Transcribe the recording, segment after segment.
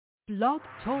Blog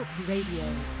Talk Radio.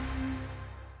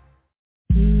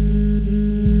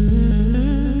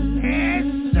 Yes,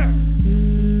 sir.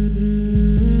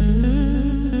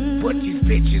 What these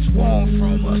bitches want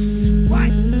from us?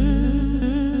 What?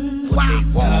 What they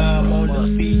want from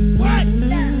us? What?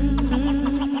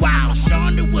 While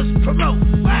Shonda was promoted,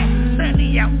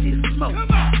 Sunny out this smoke.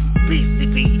 Beastie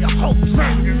be the hope,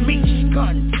 murder me,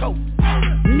 gun tote.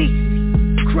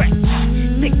 Niecy, Gretch,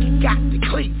 Nikki got the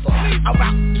cleaver.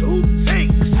 About two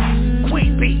things,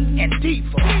 Queen B and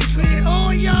Diva.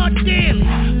 All y'all daily,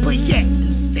 but yet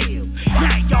and still.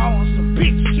 Now y'all on some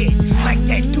bitch shit, like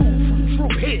that dude from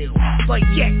True Hill. But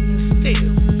yet and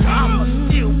still, I'ma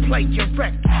still play your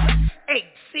record. 8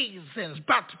 seasons,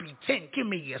 about to be 10, give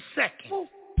me a second.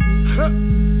 Huh?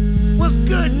 What's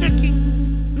good, Nikki?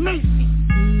 Macy?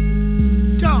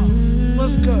 Dog,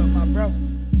 what's good, my bro?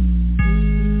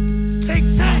 Take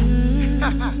that.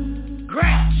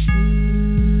 Gretch.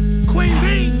 Queen B.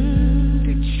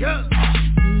 The Judge.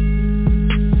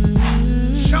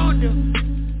 Shonda.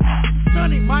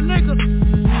 Sonny, my nigga.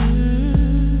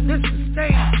 This is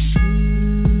stage.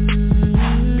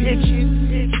 Bitches.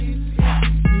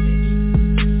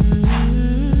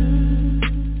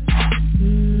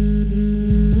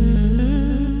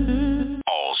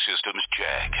 All systems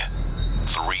check.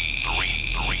 3,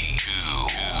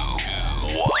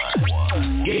 2, 1.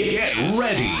 Get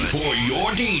ready for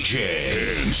your DJ.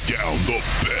 Hands down the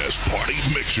best party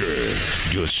mixer.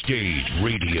 Your Stage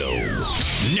Radio.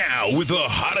 Now with the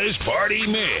hottest party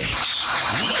mix.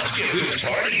 Let's get this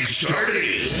party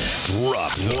started.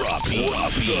 Drop the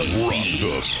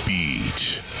beat.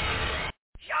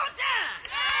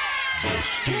 The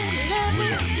Stage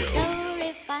Radio.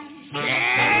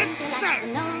 Yes, sir.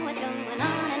 Know what's going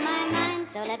on in my mind,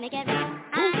 so let me get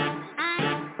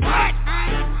What?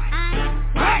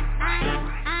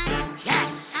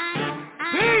 Yes.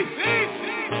 Beef.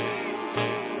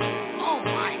 Oh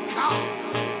my God.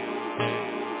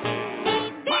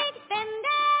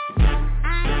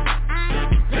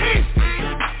 Beef.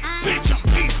 Bitch, I'm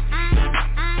beef.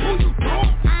 Who you call?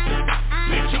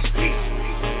 Bitch, I'm beef.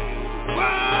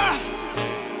 What?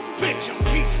 Bitch, I'm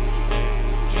beef.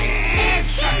 Yes,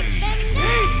 sir.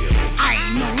 I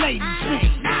ain't no ladies man.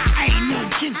 I ain't no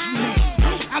gentleman.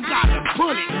 I got a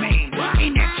bullet man.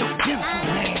 Ain't that your pencil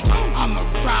man? I'm a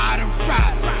rider.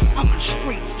 I'm a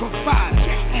street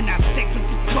provider. And I stick with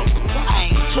the coke. I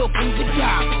ain't talking to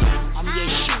goblin. I'm your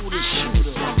shooter.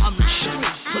 I'm the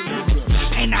street polluter.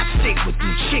 And I stay with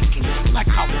them chickens like I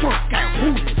work at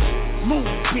Hooters. Move,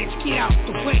 bitch, get out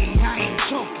the way. I ain't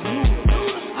talking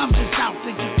noodles. I'm just out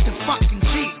to get the fucking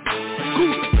cheese.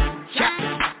 Gouda. Yeah.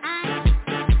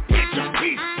 Bitch, I'm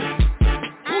peace.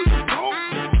 Who you go?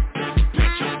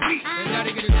 Bitch, I'm peace. They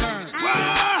gotta get a turn. What?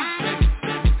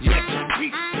 Bitch, I'm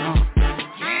peace.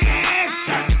 Yes,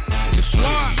 sir. The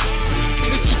squad.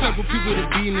 There's two type of people to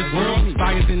be in this world.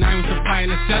 Buyers and irons supplying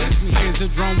the sellers. Players a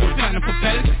drum with platinum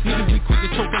propellers. Niggas be quick to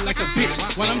choke it like a bitch.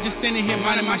 While I'm just standing here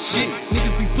minding my shit.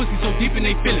 Niggas be pussy so deep in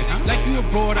they feelings. Like you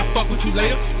abroad, I fuck with you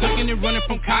later. Ducking and running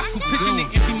from cops who pitching and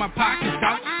empty my pockets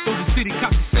out. Those the city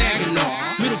cops are sagging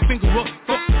off. Middle finger up,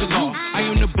 fuck the law. I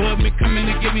am the bud, me coming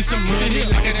to give me some money.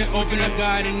 Like I just open a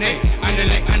garden,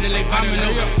 underlay, bombing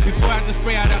over. Before I just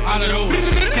spray out of all of those.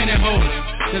 Can that hold?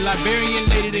 The Liberian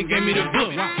lady that gave me the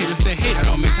book. Killer said, hey, I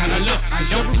don't make time to look. I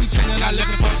jump every channel, I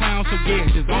left it for town, so yeah,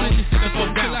 just only just sit the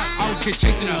fuck down. I was here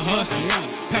chasing a hustle,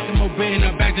 packing more bread in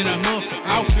the bags than a muscle.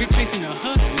 I was here chasing a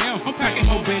hustle, I'm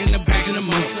packing more bread in the bags than a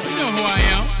muscle. You know who I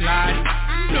am, Lottie.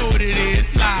 You know what it is,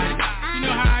 Lottie. You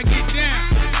know how I get down.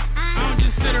 I don't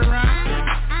just sit around.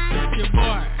 It's your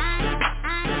boy.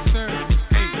 Yes, sir.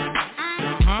 Hey.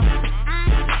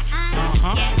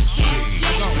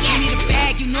 Give me the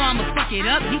bag, you know I'ma fuck it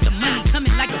up. Need the money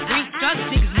coming like a brink truck.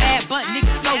 Niggas mad, but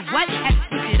niggas slow. What? Had to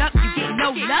switch it up, you get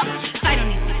no love. Fight on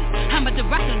these bitches, I'm about to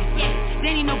rock on these bitches.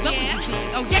 They ain't no gup with you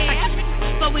bitches. Oh yes, I got you.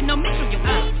 But with no Mitchell, you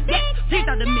yeah, please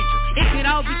out the Mitchell. It could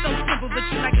all be so simple, but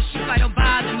you like a shoe fight, don't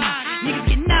bother me. Niggas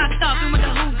get knocked off and with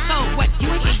the who's told. What? You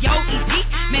ain't the yo easy?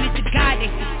 Man, it's the guy they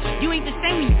see. You ain't the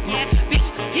same when you yeah, bitch.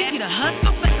 Give me the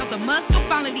hustle, flex off the muscle.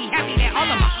 Finally happy that all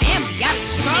of my family got the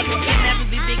struggle. You'll never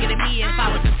be bigger than me if I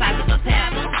was the size of a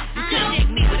pebble. You couldn't dig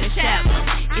me with a shovel.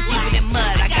 If you been in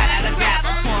mud, I got out of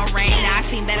gravel. Pouring rain, now I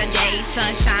seen better days.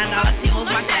 Sunshine, all I see was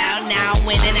my style. Now I'm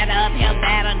winning at an uphill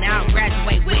battle. Now I'm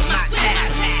graduate with my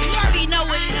child. You already know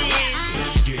what it is.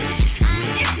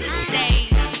 It's the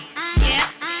stage. Yeah.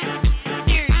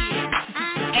 Serious.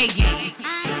 A-game.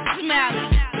 Smiley.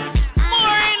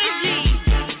 More energy.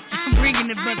 I'm bringing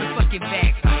the motherfucking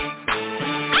back.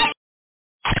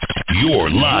 You're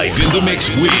live in the mix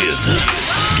with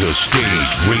The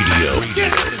Stage Radio.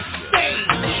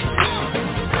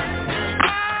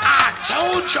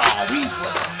 y'all, we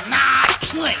was not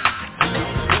playing.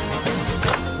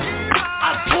 I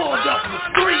pulled up with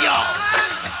 3 y'all.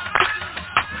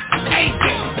 AJ,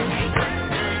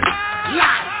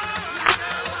 Lottie,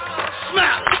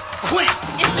 Smiley, Quinn,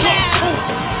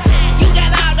 you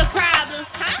got all the problems,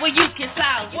 well you can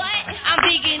solve it. I'm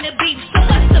big in the beef, so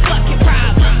what's the fucking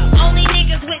problem? Only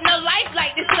niggas with no life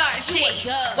like to start shit.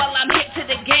 While I'm hip to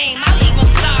the game, I leave them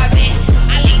starving.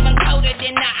 I leave them colder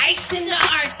than the ice in the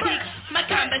Arctic. My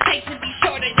conversation be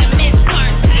shorter than Miss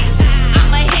Carson.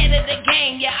 I'm ahead of the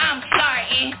game, yeah, I'm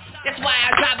starting. That's why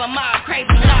I drive them all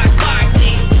crazy, Lord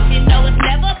Barkley. You know it's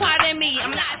never part of me,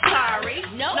 I'm not sorry.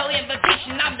 No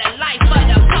invitation, I'm the life of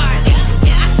the party.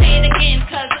 I say it again,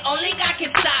 cause only God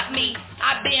can stop me.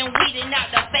 I've been weeding out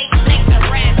the fake snakes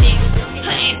and rabbits.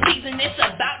 Hunting season, it's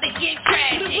about to get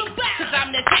tragic. Cause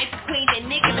I'm the type of queen that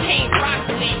niggas can't rock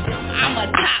with. I'm a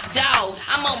top dog,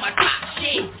 I'm on my top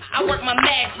shit. I work my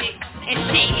magic, and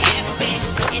shit happens.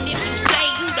 And if you say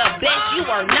you the best, you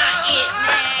are not it.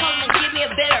 Come and give me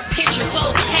a better picture,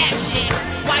 close caption.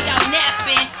 While y'all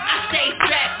napping, I stay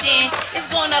strapped in. It's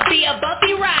gonna be a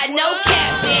bumpy ride, no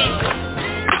captain.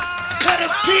 Cut a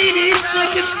beat, these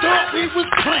niggas thought we was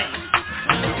playing.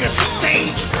 This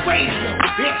stage radio,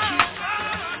 bitches.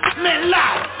 Man,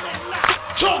 lie.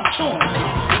 Talk to him.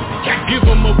 Give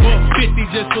him a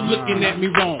 $150 just for looking at me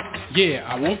wrong. Yeah,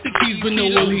 I want the keys but no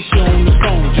Alicia on the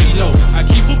phone. Just know, I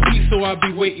keep a piece so I'll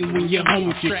be waiting when you're home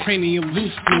with your cranium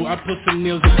loose screw. I put some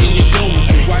nails up in your dome.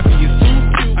 Your wifey is too.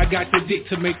 I got the dick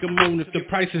to make a moan. If the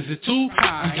prices are too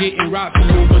high, I'm getting robbed to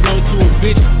move alone to a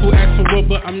bitch who asked for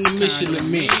rubber. I'm the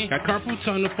Michelin man. Got carpal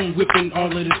tunnel from whipping all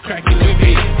of this crack in your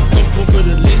head. Come over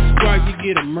the list, squad, you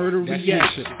get a murder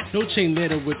reaction. No chain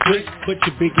letter with twist, but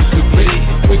your biggest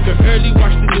regret. Wake up early,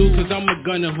 watch the news, cause I'm a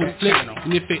gunner who flick.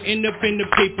 And if it end up in the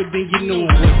paper, then you know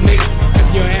what's next.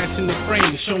 Have your ass in the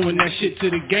frame, showing that shit to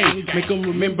the game. Make them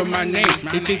remember my name.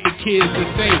 They think the kid's the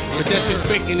same, but that's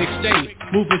expect and exchange.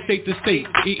 Moving state to state,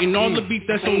 eating all the beef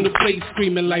that's on the plate,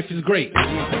 screaming life is great. Nicky,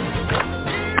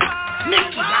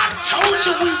 I told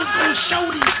you we was gonna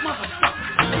show these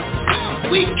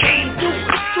motherfuckers. We came through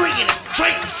with 3 in a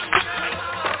trace.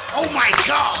 Oh my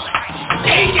God.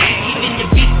 Even the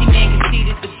beastie man can see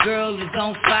that the girl is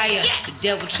on fire. The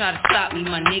devil try to stop me,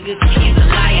 my nigga, he's a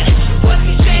liar. What's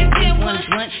the chance in one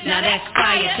blunt? Now that's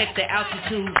fire. Check the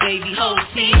altitude, baby, whole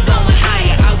team going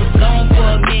higher. I was gone for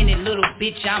a minute, little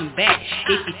bitch, I'm back.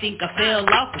 If you think I fell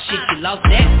off, well shit, you lost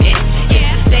that bet.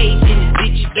 Yeah, stage in this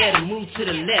bitch, you better move to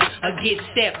the left or get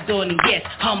stepped on, and yes,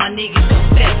 all my niggas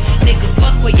gon' step. Nigga,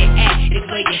 fuck where you at, it's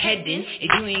where you're heading. If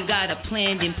you ain't got a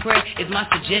plan, then prayer is my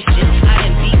suggestion. I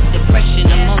done beat depression,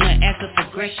 I'm on the ass of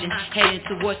progression. Heading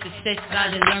towards success,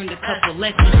 I done learned a couple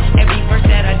lessons. Every verse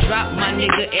that I drop, my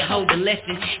nigga, it hold a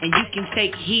lesson. And you can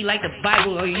take heed like the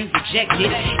Bible or you reject it.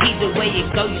 Either way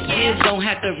it go, you still don't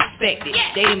have to respect it.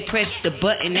 They done press the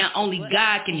button, now only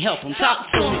God can help them. Talk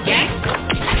to them, gang.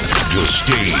 Your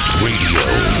stage radio.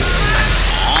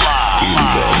 In the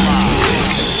mix.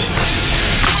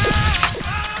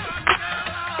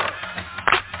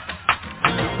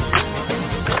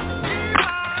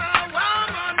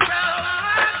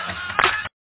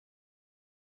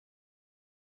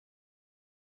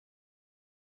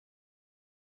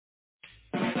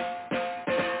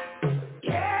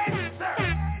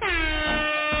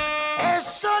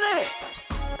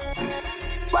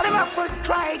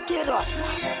 Try and get us,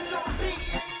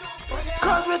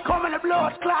 cause we're coming to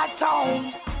blood clot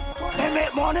town and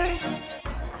make money.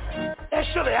 That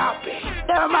should be happy.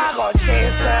 Them I go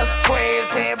chase us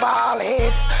crazy ball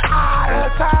hits out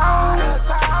of town.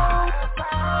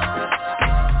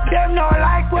 Them not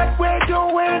like what we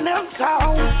do in them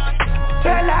town.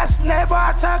 Tell us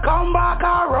never to come back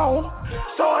around.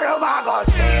 So them I go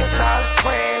chase us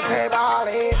crazy ball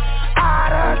hits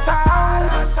out of town.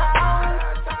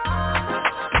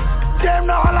 Them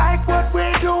not like what we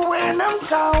do in them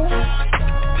town.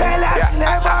 Tell us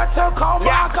never to come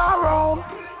back around.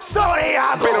 So they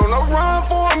are been on the run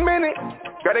for a minute.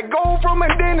 Gotta go from a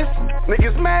dentist.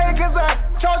 Niggas mad cause I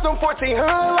charge them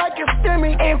 $1,400 like it's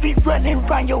stimmy. And we running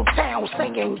round your town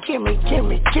singing gimme,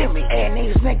 gimme, gimme. And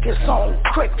these niggas on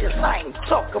crickets, I ain't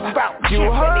talking about you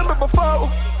heard me before.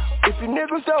 If you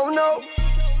niggas don't know,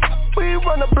 we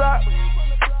run the block.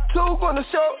 2 on the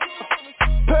show.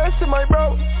 Person my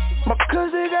bro. My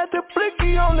cousin got the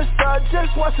blicky on the side,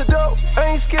 just watch the dope. I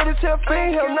ain't scared to tell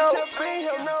Fiend, hell no.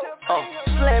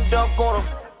 Slam dunk on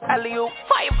him, alley-oop,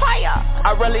 fire.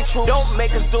 I rally true, don't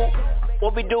make us do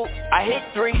what we do. I hit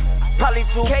 3, probably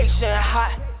 2. Cation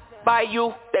hot, by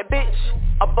you, that bitch,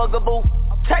 a bugaboo.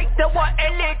 Take the one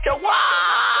and lick the one.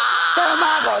 Them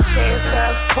I go chase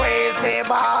us crazy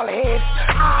ball hits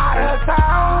of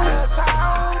town.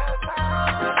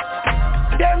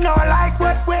 Them not like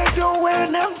what we do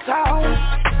in them town.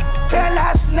 Tell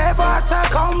us never to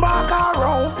come back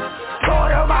around. So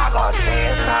the mago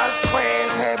says us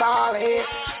crazy ball here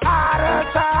out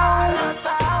of town.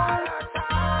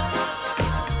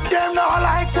 Them not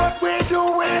like what we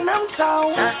do in them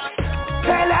town.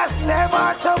 Tell us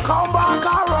never to come back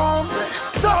around.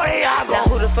 Sorry, I go. Now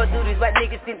who the fuck do these white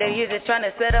niggas think they here just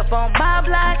tryna set up on my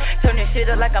block? Turn this shit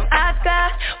up like I'm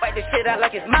Oscar. Wipe this shit out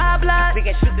like it's my block. We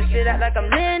can shoot this shit out like I'm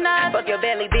Leonard. Fuck your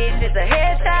belly, bitch, it's a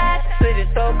headshot. Slit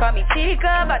his soul, call me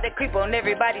Chica. About to creep on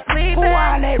everybody sleeping. Who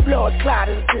are they blood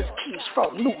clotters? This keeps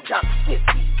from New York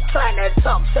City. Trying to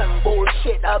talk some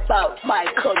bullshit about my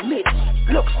committee.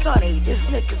 Look sunny, this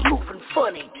nigga's moving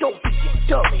funny. Don't be a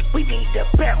dummy. We need to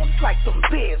bounce like them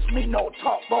bears. Me no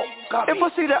talk about gummy. If I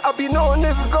see that, I be knowing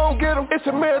niggas gon' get him. It's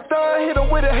a marathon, hit him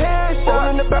with a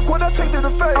headshot. In the back, what I take to the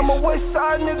face. I'm a west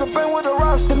side nigga, bang with a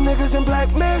roster. Them niggas in black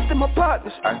masks, they my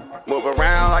partners. Move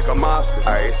around like a monster.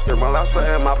 Still my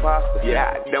lobster in my pasta.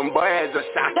 Yeah, them boys are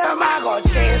shot. Them I gon'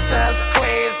 chase us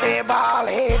crazy ball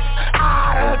heads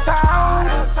out of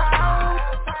town.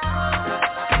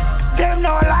 Them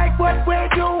not like what we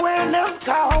do in them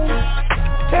town.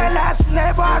 Tell us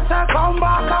never to come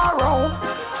back around.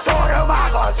 So them I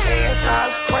gon' chase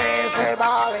us crazy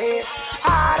ball heads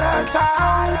out of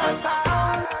town.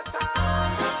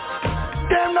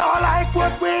 Them not like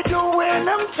what we do in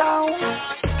them town.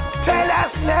 Tell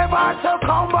us never to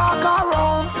come back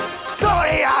around. So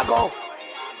here I go.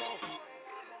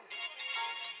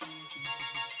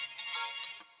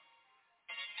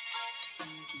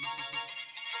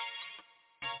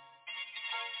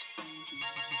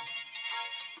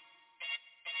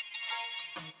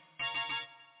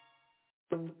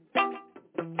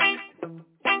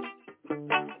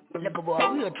 Look boy,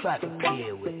 we are trying to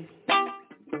play with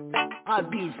our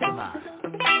beast man.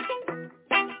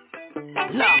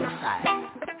 Longside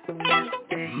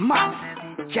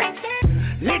Massive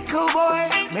Jackson. Little boy,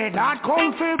 may not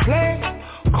come for play.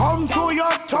 Come to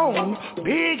your town,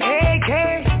 big AK.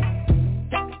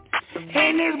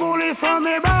 And this bullet from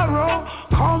a barrel.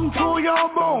 Come to your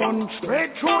bone,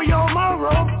 straight through your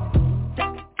marrow.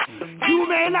 You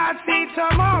may not see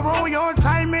tomorrow. Your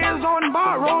time is on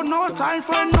borrow. No time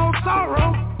for no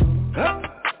sorrow.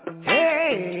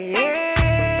 Hey, yeah.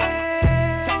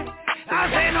 I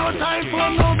say no time for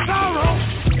no sorrow.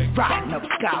 Riding up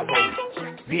Skyway,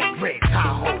 big red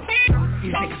Tahoe.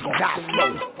 These niggas gon' die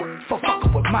slow for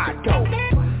fucking with my dough.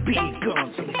 Big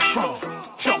guns in the trunk,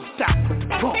 jumped out with the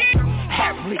pump.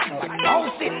 Have leaking like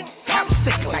faucet, have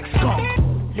sick like skunk.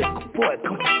 Little boy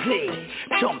come to play,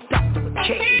 jumped out to the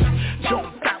cage,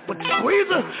 jumped out with the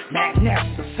squeezer. Now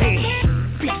that's the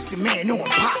same. Beats the man on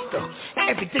pasta,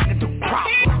 everything to do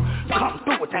proper. Come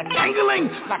through with that tangling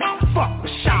like a fuck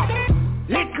shower.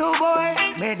 Little boy,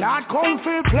 may not come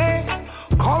for play.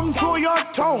 Come to your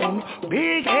town,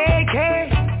 big AK.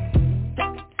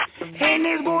 And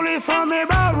this bullet from a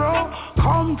barrel.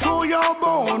 Come to your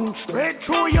bone, straight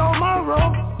through your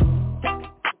marrow.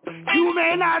 You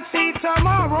may not see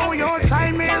tomorrow. Your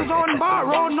time is on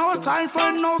borrow. No time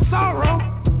for no sorrow.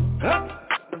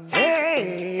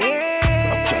 Hey,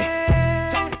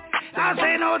 yeah. I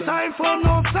say no time for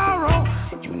no sorrow.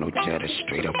 You know Jetta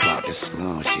straight up out the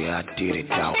slums, yeah I did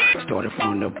it out. Started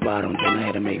from the bottom, then I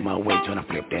had to make my way, tryna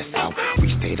flip that south.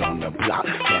 We stayed on the block,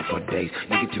 that for days,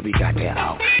 nigga till we got that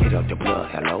out. Hit up the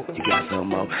blood, hello, you got some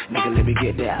more? Nigga let me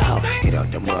get that out. Hit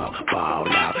up the mug, ball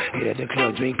out. Hit up the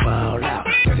club, drink, fall out.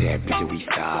 Tell that bitch we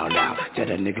style out. Tell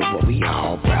that nigga what we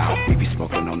all proud. We be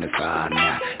smoking on the side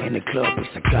now. In the club with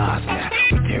cigars now.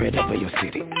 We tear it up in your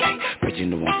city, hey, but you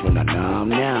know I'm from the numb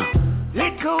now.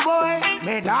 Little boy,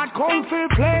 may not come for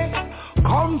play.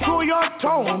 Come to your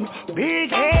town,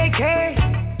 big AK.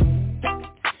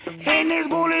 And this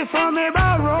bullet from a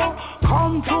barrel.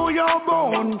 Come to your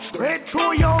bone, straight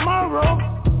through your marrow.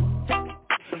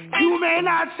 You may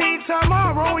not see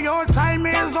tomorrow. Your time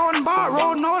is on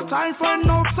borrow. No time for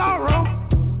no sorrow.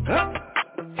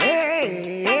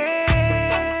 Hey, yeah.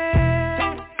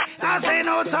 I say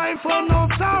no time for no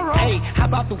sorrow. Hey, how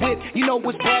about the whip? You know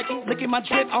what's bragging? Look at my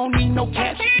drip, I don't need no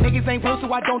cash. Niggas ain't real,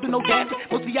 so I don't do no dancing.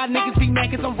 Most of y'all niggas be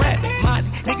mad cause I'm rapping.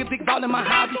 Mozzie, niggas big ball in my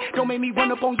hobby. Don't make me run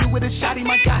up on you with a shotty,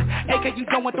 my guy. AK, you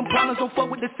don't want them problems, don't fuck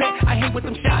with the set. I hate with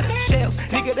them shotters, shells.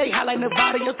 Nigga, they hot like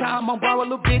Nevada. Your time, I'm borrow a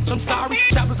little bitch, I'm sorry.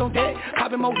 Choppers on deck,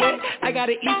 popping my wet. I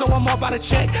gotta eat, so I'm all about a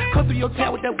check. Come through your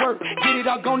town with that work. Get it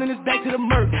all gone and it's back to the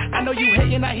murk. I know you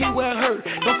hating, I hear where it hurt.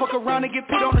 Don't fuck around and get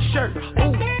put on a shirt.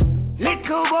 Ooh.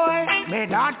 Little boy, may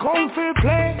not come for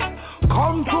play.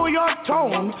 Come to your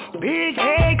town, big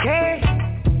AK.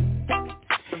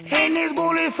 And When this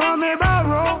bullet from me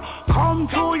barrel come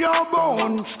through your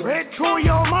bone, straight through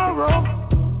your marrow.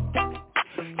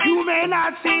 You may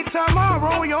not see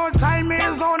tomorrow, your time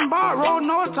is on borrow,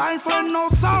 no time for no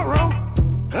sorrow.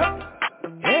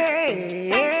 Hey,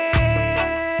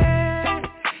 hey,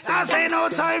 I say no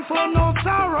time for no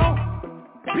sorrow.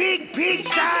 Big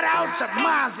shout out to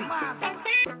Mozzie.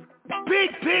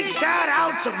 Big shout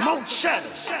out to Mo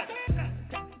Shutters.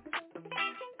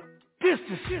 This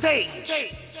the stage,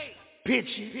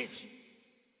 bitches.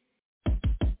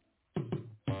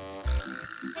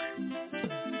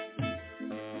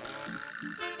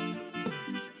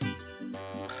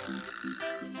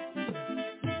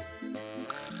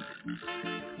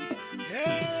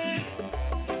 Hey,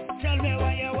 tell me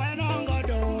why you went on go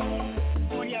down.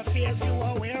 On your face you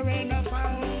were wearing a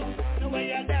frown. The way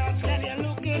you dance, girl, you're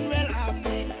looking real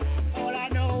happy. All I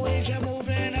know is you're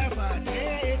moving a fat.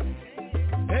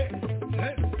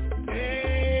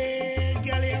 Hey,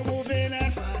 girl, you're moving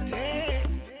a fat.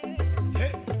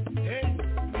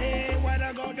 Hey, when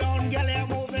I go down, girl, you're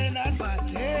moving a fat.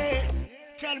 Hey,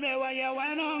 tell me why you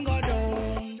went on go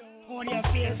down. On your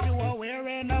face you were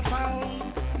wearing a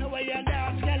frown. The way you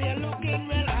dance, girl, you're looking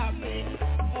real happy.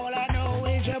 All I know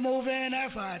is you're moving a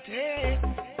fat. Hey,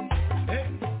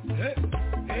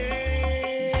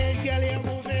 girl, you're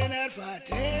moving a fat.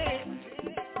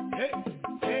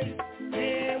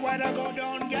 Hey, when I go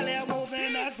down, girl, you're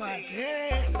moving a fat.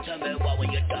 Hey, tell me why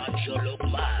when you dance you look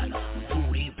mad.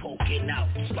 Booty poking out,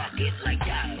 spark it like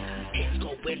that. It's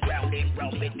going round and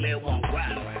round, make me one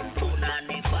grab.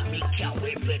 Punani for me, can't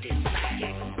wait for this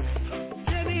side.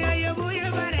 Tell me how you move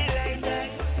your body like that.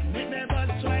 Make me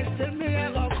bust twice, tell me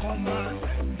I go come on.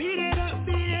 Beat it up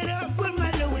with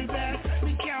my Louis bag.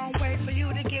 We can't wait for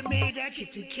you to give me that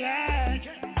kitty cat.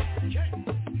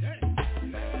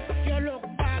 You look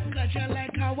back cause you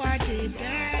like how I did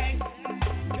that.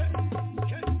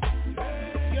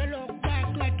 You look back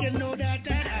like you know that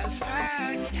I've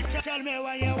fine. Tell me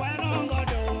why you went on go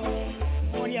down.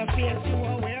 On your face you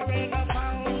were wearing a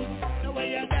pound. The way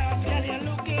you dance, girl, you're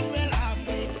looking real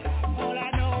happy. All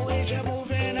I know is you're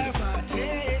moving a fat.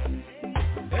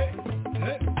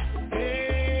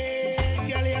 Hey,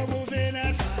 girl, you're moving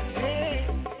a fat.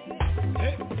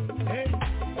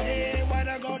 Hey, when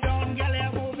I go down, girl,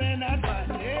 you're moving a fat.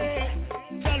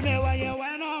 Tell me why you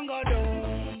went on go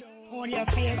down. On your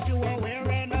face you were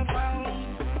wearing a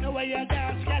pound. The way you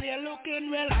dance, girl, you're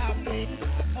looking real happy.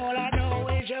 All I know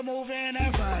is you're moving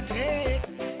a fat. Hey,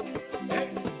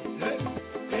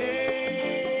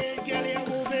 girl, you're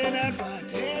moving a fat.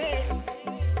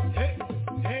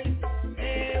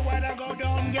 Hey, when I go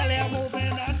down, girl, you're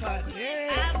moving a fat.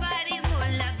 Our bodies more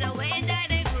love the way that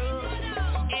they groove.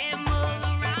 It move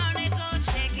around, it gon'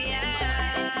 shake it out.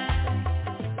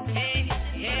 Hey,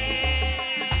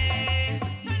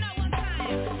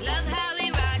 love how we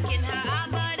rockin', how our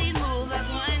bodies move as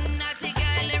one. Not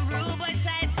together, rude but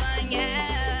tight fun,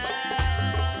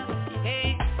 yeah.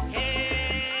 Hey,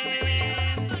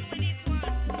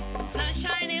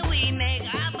 sunshine and we make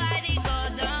our body go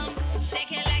down.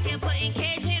 Shake it like you're putting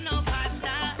Cajun on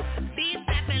pasta. Beef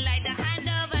snapping like the hand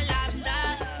of a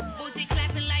lobster. Booty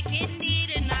clapping like it need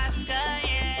an Oscar,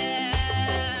 yeah.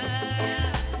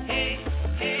 Hey,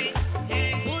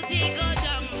 booty go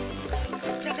down.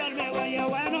 Tell me why you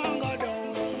went on go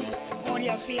down. On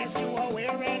your face you were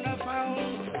wearing a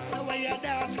frown. The way you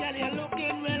dance, girl, you're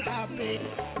looking real happy.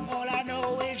 All I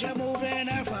know is you're moving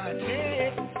a fat.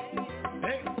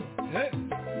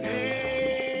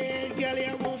 Hey, girl,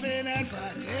 you're moving a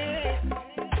fat.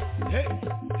 Hey,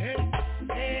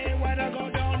 when I go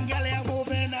down, girl, you're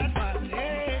moving a fat.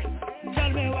 Tell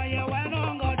me why you went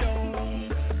on go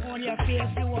down. On your face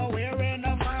you were wearing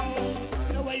a frown.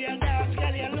 The way you dance,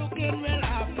 girl, you're looking real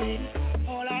happy.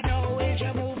 All I know is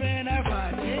you're moving a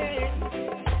fat.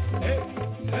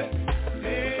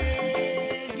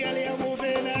 Hey, girl, you're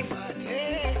moving a fat.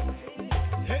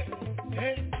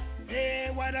 Hey,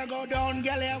 when I go down,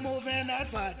 girl, you're moving a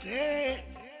fat. Yeah.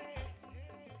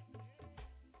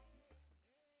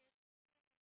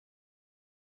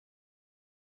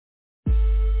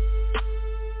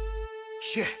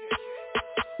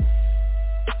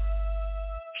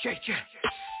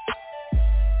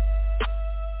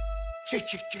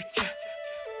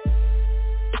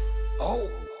 Oh,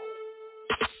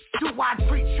 do I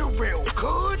treat you real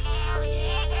good?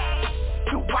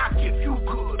 Do I give you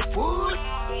good food?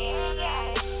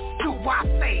 Do I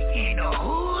stay in the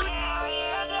hood?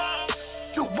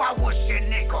 Do I wish a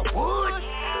nigga would?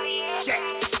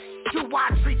 Yeah. Do I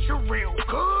treat you real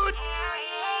good?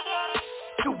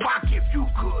 Do I give you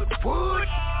good food?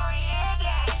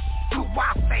 Do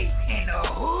I stay in the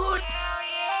hood?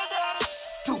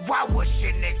 Do I I wish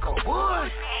a nigga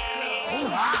would.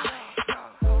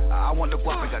 I want the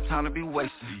guap, ain't got time to be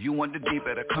wasted. You want the deep,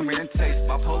 better come here and taste.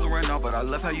 Bipolar and all, but I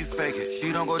love how you fake it.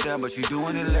 She don't go down, but she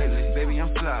doing it lately. Baby,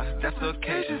 I'm fly, that's the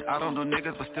occasion. I don't know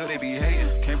niggas, but still they be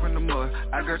hating. Came from the mud,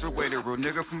 I graduated, real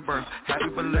nigga from birth. Happy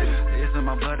belated, it's in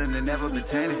my blood and it never been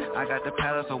tainted. I got the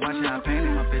palace, so why should I paint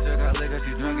it? My picture got liquor,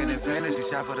 she drinking and fainting. She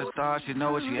shot for the stars, she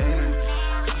know what she aiming.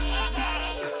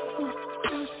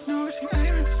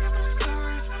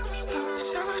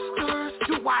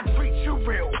 Do I treat you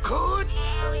real good?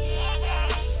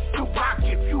 Do I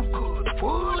give you good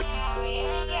food?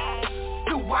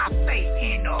 Do I stay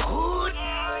in the hood?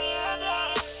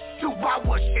 Do I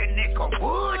wish a nigga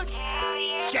would?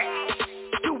 Yeah.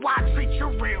 Do I treat you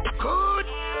real good?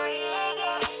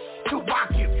 Do I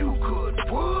give you good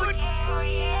food?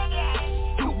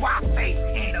 Do I stay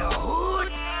in the hood?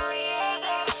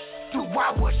 Do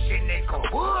I wish a nigga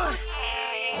would?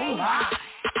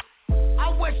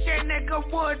 I wish a nigga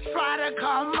would try to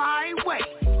come my way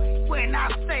when I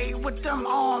stay with them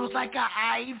arms like a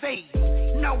IV.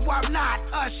 No, I'm not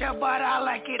Usher, but I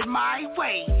like it my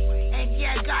way. And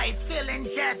yeah, guy feeling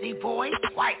jazzy, boy,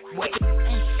 white way.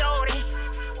 And shorty,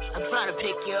 I'm trying to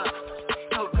pick you up,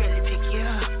 don't really pick you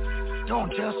up.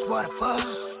 Don't just what a fuss,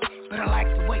 but I like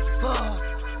the way you fuss.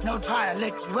 No try to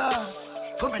lick you up,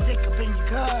 put my dick up in your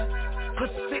gut,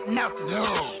 pussy sitting out the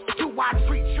door. Do I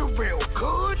treat you real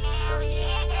good?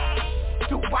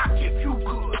 Do I give you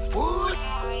good food?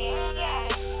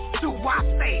 Do I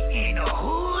stay in the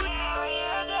hood?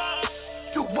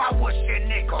 Do I wish a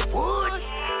nigga would?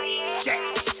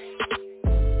 Yeah.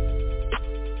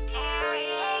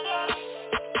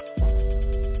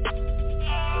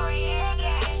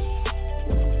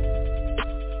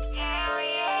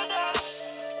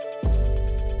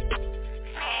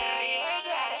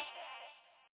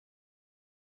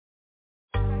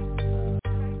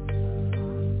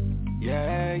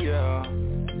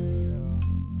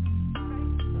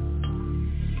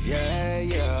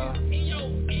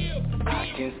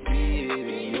 I can see it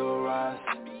in your eyes.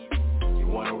 You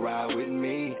wanna ride with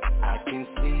me? I can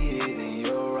see it in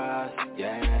your eyes.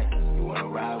 Yeah, you wanna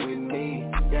ride with me?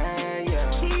 Yeah,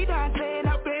 yeah. She dancing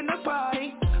up in the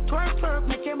party, twerk, twerk,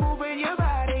 make you move in your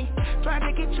body.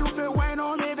 Trying to get you to wine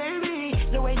on me, baby.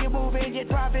 The way you move it, you're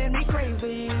driving me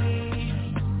crazy.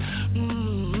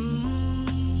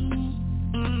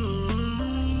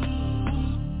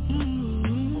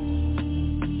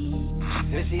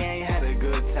 Said she ain't had a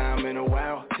good time in a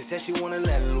while. She said she wanna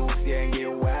let loose, yeah, and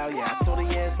get wild. Yeah, I told her,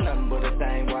 yeah, it's nothing but a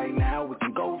thing right now. We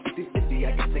can go 50-50,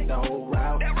 I can take the whole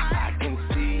route. I can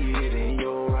see it in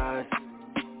your eyes.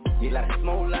 You like to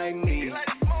smoke like me.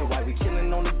 So why we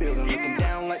chillin' on the building, looking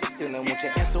down like the ceiling? Won't you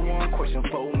answer one question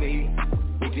for me?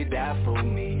 Would you die for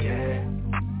me, yeah?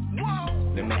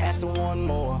 Let me ask her one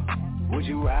more. Would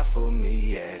you ride for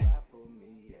me, yeah?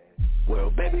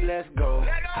 Well, baby, let's go.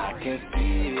 I can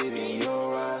see it in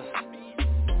your eyes.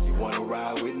 You wanna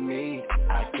ride with me?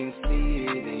 I can see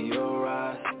it in your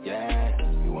eyes. Yeah,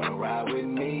 you wanna ride with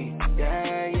me?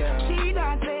 Yeah, yeah. She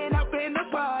dancing up in the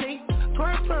party,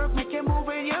 twerk, twerk, make you move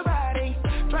in your body.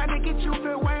 Trying to get you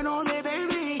to wine on me,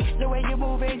 baby. The way you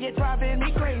move it, you're driving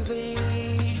me crazy.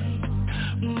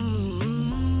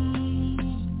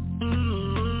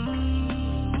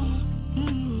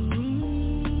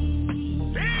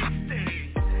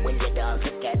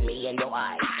 Look at me in your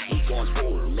eyes. Heat on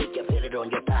spool, make you feel it on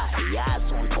your thigh. Your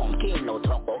eyes on pumpkin, no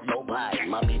talk about no pie.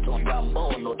 My beat on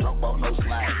rumble, no talk about no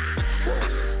slide.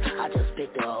 Whoa, I just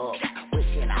picked her up,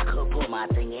 wishing I could put my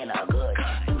thing in her good.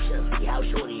 You should see how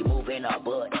shorty moving her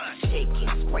butt.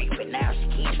 Shaking, scraping, now she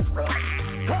can't strut.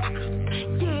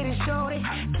 Get it, shorty,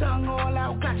 tongue all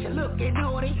out, got you looking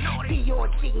naughty. Dior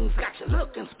jeans, got you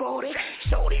looking sporty.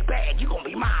 Shorty bag, you gon'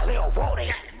 be my little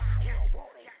Roddy.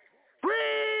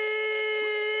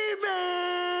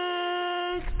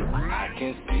 I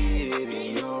can see it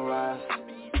in your eyes.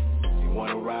 You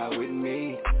wanna ride with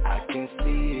me? I can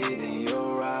see it in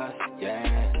your eyes.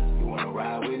 Yeah, you wanna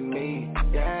ride with me?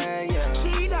 Yeah, yeah.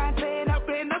 She dancing up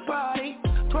in the party,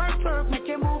 twerk, twerk, make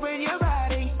you move in your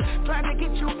body. Trying to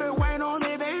get you to wine on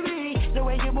me, baby. The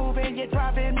way you move it, you're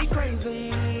driving me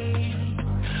crazy.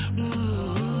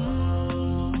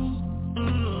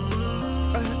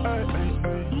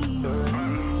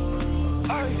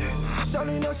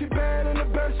 Shawty know she bad in the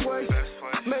best way.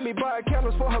 Made me buy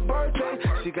candles for her birthday.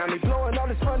 She got me blowing all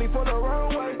this money for the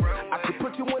runway. I could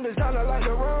put you in designer like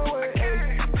the runway.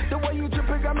 Ay. The way you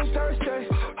drippin' got me thirsty.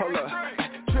 Hold up,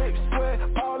 drip sweat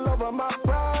all over my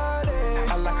body.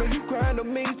 I like how you grind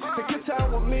on me, take your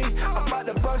time with me. I'm about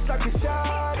to bust like a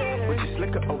shot. With this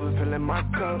liquor over filling my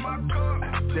cup.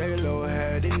 J-Lo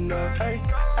had enough. Ay,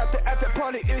 after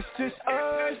party, it's just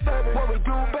us, baby. What we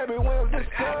do, baby, we'll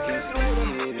discuss. I can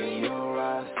see it in your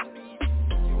eyes.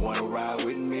 You wanna ride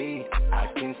with me? I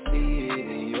can see it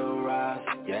in your eyes.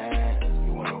 Yeah,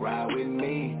 you wanna ride with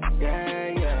me? Yeah,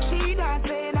 yeah. She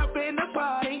dancing up in the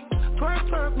party. Twerk,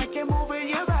 twerk, make you move in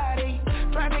your body.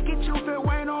 Trying to get you feel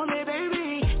wine on me,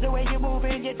 baby. The way you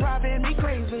moving, you're driving me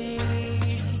crazy.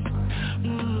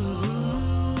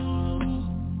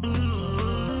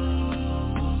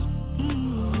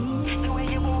 The way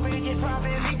you moving, you're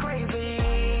driving me crazy.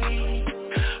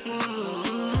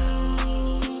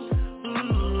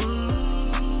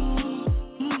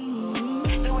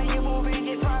 The way you moving,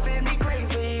 you're driving me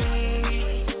crazy.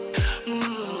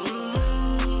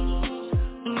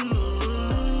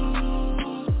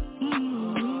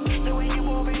 The way you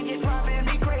moving, you're driving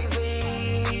me crazy.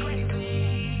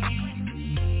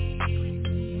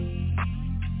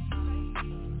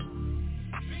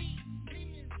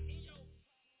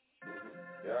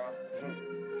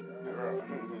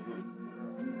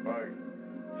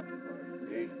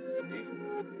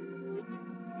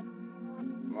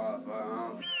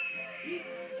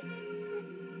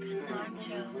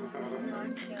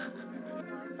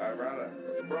 Alright, brother.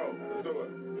 Bro, let's do it.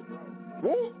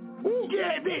 Woo, woo.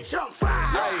 Yeah, bitch, I'm fire.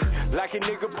 Hey, like a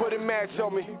nigga put a match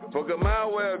on me. Fuck a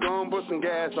mile well, gon' put some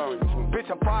gas on you. Bitch,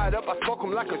 I'm fired up, I smoke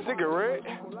 'em like a cigarette.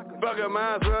 Fuck a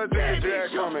mile well, take a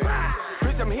drag from me.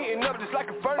 Bitch, I'm heating up just like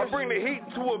a furnace. I bring the heat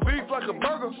to a beef like a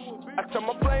burger. I turn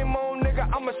my flame on, nigga,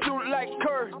 I'ma shoot like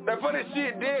Kerr. That funny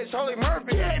shit dead, Charlie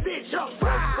Murphy. Yeah, bitch, I'm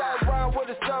fire. West side ride with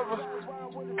a server.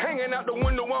 Hanging out the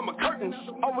window on my curtains.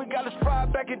 All we got is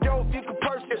fried back and dope, you can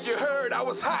purse. If you heard I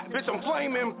was hot, bitch, I'm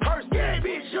flaming purse. Yeah,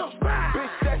 bitch, I'm fire. Bitch,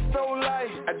 that's no lie.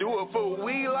 I do it for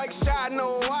weed like shot,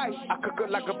 no ice. I cook it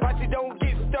like a posse, don't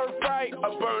get stir fried.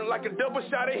 I burn like a double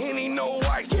shot of Henny, no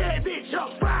white. Yeah, bitch,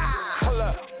 I'm fire. Hold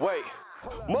up, wait.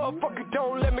 Motherfucker,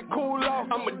 don't let me cool off.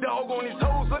 I'm a dog on these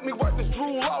hoes, let me wipe this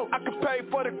drool off. I can pay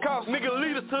for the cost, nigga,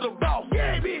 lead us to the boss.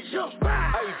 Yeah, bitch, I'm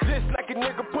fire. Hey, just like a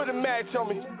nigga put a match on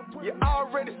me. You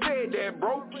already said that,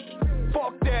 bro.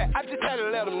 Fuck that, I just had to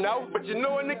let him know. But you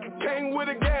know a nigga came with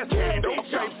a gas. Yeah, don't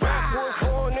bitch, say I'm backwards,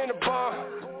 born in the barn.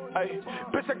 Hey,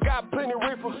 bitch, I got plenty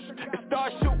riffles. If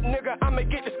start shooting, nigga, I'ma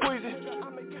get the squeezing.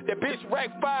 That bitch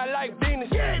rack fire like Venus.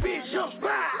 Yeah, bitch, I'm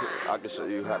fire. I can show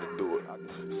you how to do it.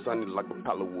 Sunny like a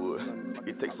pile of wood.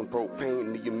 You take some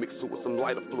propane and you mix it with some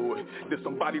lighter fluid. Then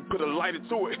somebody put a lighter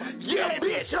to it. Yeah,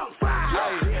 bitch, I'm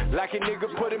fire. Hey, like a nigga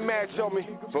put a match on me.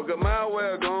 Fuck a mile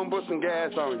well, gon' put some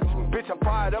gas on you. Bitch, I'm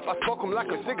fired up, I smoke 'em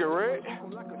like a cigarette.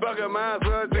 Fuck a mile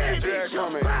well, take a drag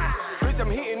from me. Bitch,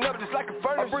 I'm heating up just like a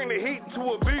furnace. I bring the heat to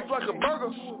a beef like a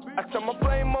burger. I turn my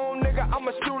flame on, nigga,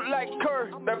 I'ma shoot like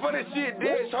Kerr. That funny shit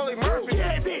dead, Charlie Murphy.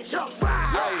 Yeah, bitch, I'm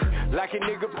fire. Hey, like a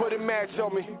nigga put a match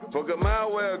on me. Fuck a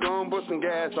mile well, gon' put some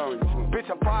gas on you. Bitch,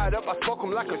 I'm fired up, I smoke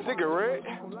 'em like a cigarette.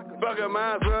 Fuck a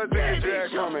mile well, take a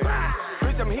drag from me.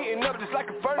 Bitch, I'm heating up just like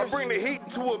a furnace. I bring the heat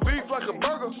to a beef like a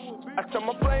burger. I turn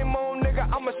my flame on, nigga,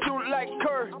 I'ma shoot like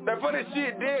Kerr. That funny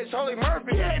shit dead, Charlie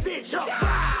Murphy. Yeah, bitch, I'm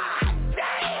fire.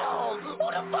 Damn, who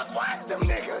the fuck was them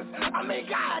niggas? I mean,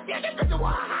 god damn, this bitch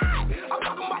was hot. I'm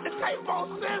talking about the tape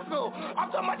on sizzle.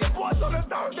 I'm talking about the boys on the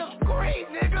third degree,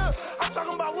 nigga. I'm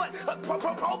talking about what?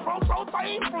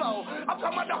 Propane flow. I'm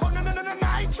talking about the whole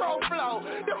nitro flow.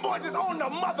 Them boys is on the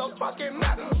motherfucking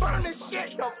map. Burn this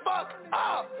shit the fuck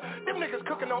up. Them niggas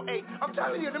cooking on 8. I'm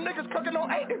telling you, them niggas cooking on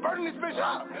 8. They burning this bitch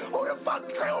up. Who the fuck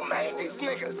trail made these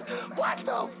niggas? What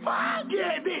the fuck?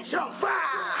 Yeah, bitch, I'm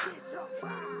fire.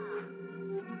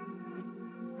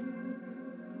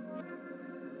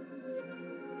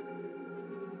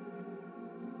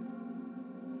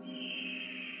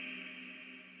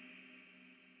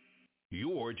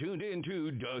 You're tuned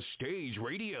into The Stage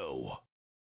Radio.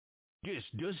 This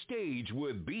The Stage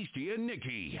with Beastie and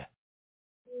Nikki.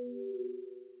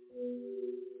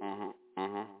 Hold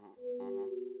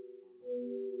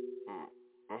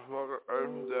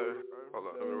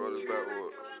on, let me roll this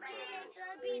backwood.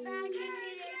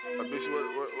 Bitch,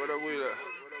 what that weed at?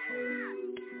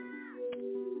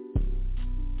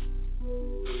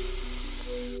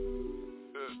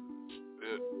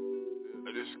 Yeah.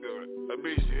 This is good. A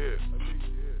bitch here.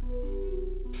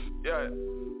 Yeah.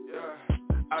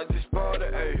 I just bought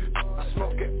an A. I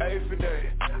smoke an A for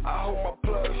day. I hold my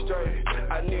plug straight.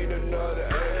 I need another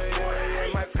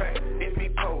A. My pack, it be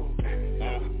cold.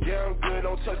 Yeah, I'm good,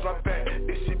 don't touch my back.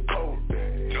 This shit cold.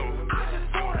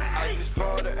 I just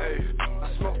bought an A.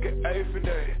 I smoke an A for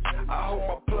day. I hold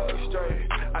my plug straight.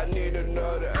 I need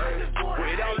another A.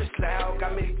 With all this cloud,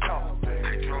 got me coughing.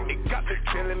 It got me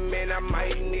feeling, man, I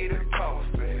might need a coffee.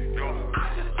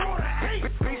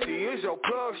 BC is is your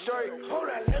plug straight? Hold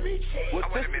on, let me check. Well,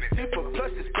 this is deeper,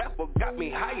 plus this rapper got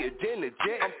me higher than a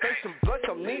jet. I'm facing blood,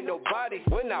 don't need nobody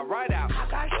when I ride out.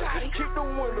 Just keep the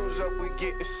windows up, we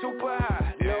getting super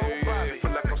high. Nobody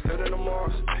feel like I'm sitting on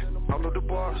Mars, all of the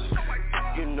bars.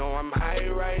 You know I'm high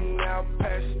right now,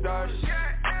 past stars.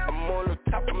 I'm on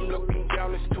the top, I'm looking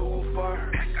down, it's too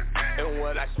far. And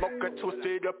when I smoke, I twist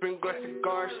it up in glass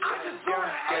cigars. I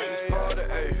just the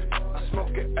A, I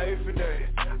smoke it every day.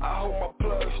 I hold my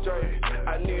plug straight,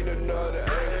 I need another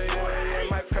A.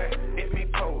 My pack, it be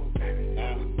cold.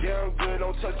 Yeah, I'm good,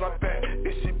 don't touch my back,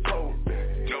 this shit cold.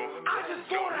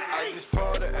 I just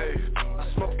bought the A,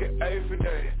 I smoke it every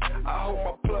day. I hold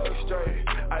my plug straight,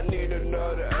 I need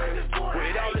another A.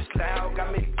 With all this loud,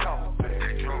 got me cold.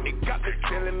 It got me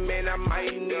feeling, man, I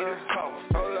might need a call.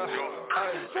 Hold up,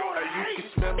 you can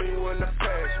smell me when I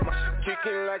pass. My shit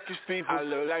kicking like it's FIFA. I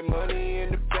look like money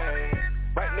in the bag,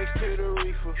 right next to the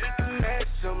reefer. Add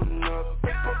some up,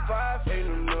 paper 5 ain't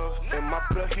enough. And my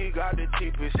plug, he got the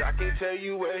cheapest. I can't tell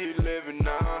you where he living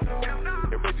now.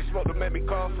 It really smoke to make me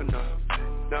cough enough.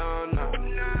 Nah.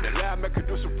 The lab make her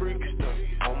do some freaky stuff.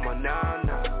 On my nah.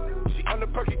 She on the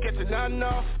perky, catch a 9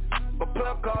 off. My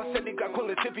plug call said he got cool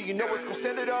and tippy, you know what's gon'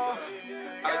 set it off?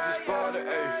 I just bought an A,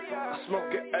 I smoke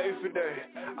it every day.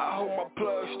 I hold my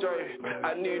plug straight,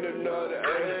 I need another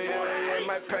A.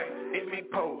 My pack, it be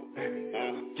cold.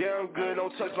 Yeah, I'm good,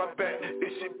 don't touch my back,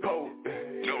 this shit cold. I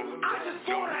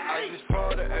just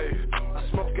bought an A, I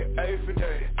smoke it every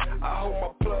day. I hold my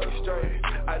plug straight,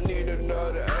 I need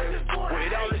another A.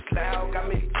 With all this loud, got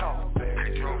me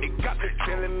coughing. It got me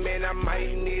feeling, man, I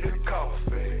might need a coffee.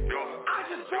 I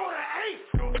just bought an A.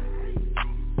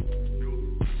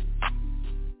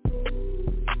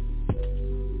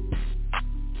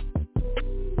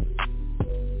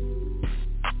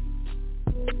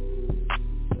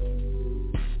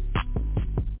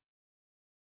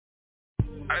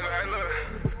 Hey, look.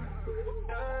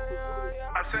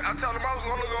 I told him I was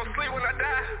only gonna sleep when I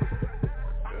die.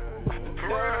 For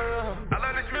real. I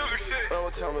love this music shit.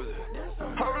 What time is it?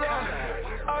 Hold on.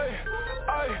 Ay.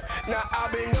 Now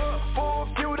I've been up for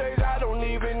a few days, I don't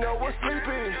even know what sleep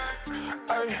is.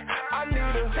 Ay, I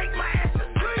need to take my ass to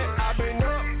sleep. I've been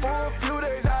up for a few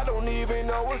days, I don't even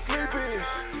know what sleep is.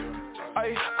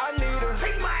 Ay, I need to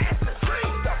take my ass to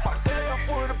sleep. Stop myself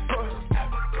with a push.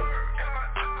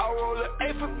 I roll an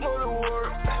A for the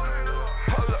work.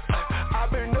 Hold up. I've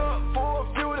been up for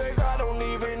a few days, I don't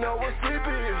even know what sleep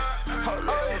is. Hold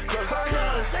up, cause I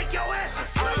gotta take your ass to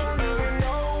sleep. I don't even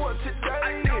know what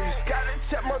today is. Gotta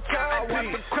check my time. I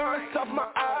wipe the crust off my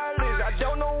eyelids. I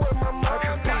don't know where my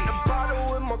mind be. Got the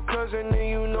bottle with my cousin and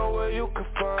you know where you can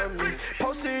find me.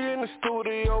 Posted in the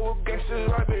studio with gangsters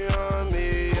right behind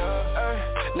me.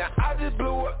 Now I just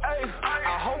blew an A.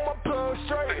 I hold my plug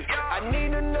straight. I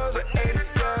need another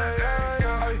A.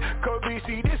 Kobe,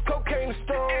 see this cocaine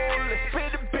strong. Let's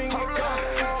spit the bean. You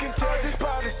can tell this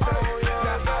body so.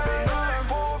 Now I've been up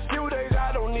for a few days.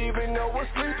 I don't even know what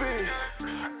sleep is.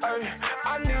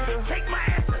 I need to take my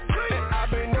ass to sleep. I've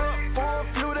been up for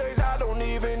a few days. I don't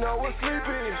even know what sleep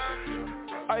is.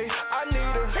 I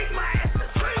need to take my ass to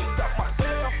sleep. Stop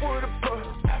myself with a push.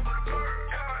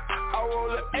 I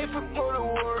roll an A for the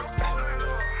work.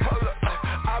 Hold up.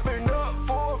 I've been up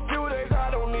for a few days.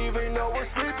 I don't even know what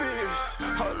sleep is.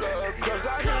 Hold up, cause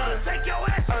I need to take your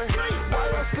ass to sleep.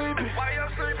 Why you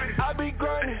sleeping? I be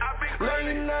grinding,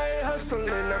 late night hustling.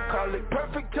 I call it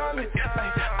perfect timing.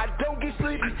 I don't get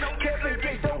sleepy, Kevin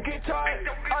Gates don't get tired.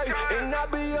 And I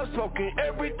be up smoking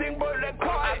everything but that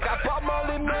quiet. I got Pop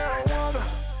Molly marijuana,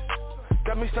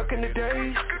 got me stuck in the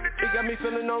days. It got me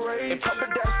feeling no rage. And Papa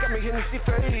Dash got me Hennessy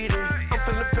fading. I'm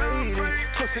feeling fading,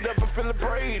 twisted up, I'm feeling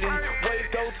braiding.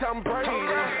 Wait though, Tom Brady.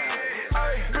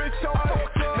 Bitch, so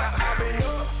fucked up. Now I've been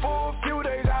up for a few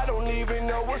days, I don't even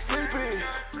know what sleep is.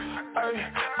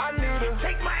 I need to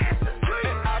take my ass to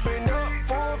sleep. I've been up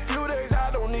for a few days,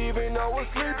 I don't even know what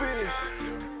sleep is.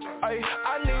 I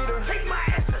need to take my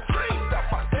ass to sleep. Stop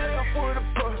myself with a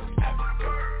push.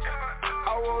 I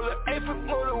roll an A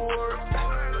for the work.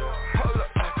 Hold up.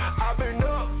 I've been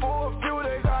up for a few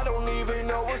days, I don't even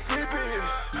know what sleep is.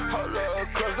 Hold up,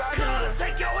 cause I need to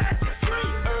take your ass to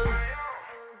sleep.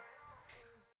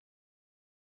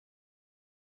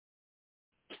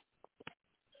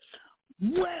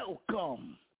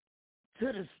 Welcome to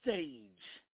the stage.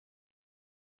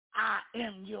 I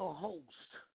am your host,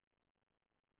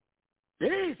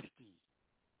 Listy.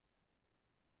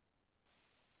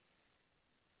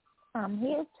 I'm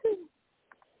here too.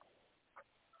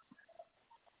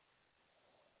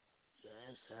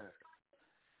 Yes, sir.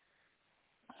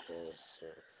 Yes,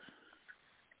 sir.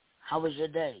 How was your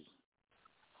day?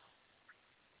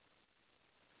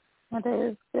 My day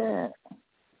was good.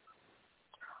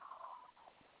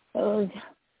 It was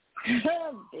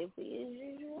busy as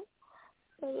usual,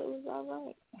 but it was all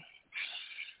right.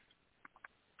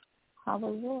 How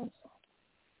was yours?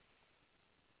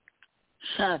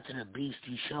 Shout out to the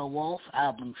Beastie Show Off.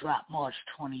 Album dropped March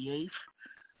 28th.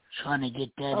 Trying to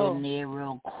get that in there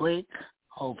real quick.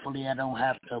 Hopefully I don't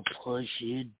have to push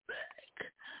it back.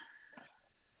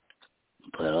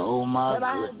 But oh my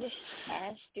But goodness. I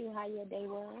just asked you how your day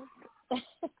was.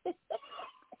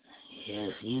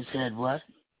 Yes, you said what?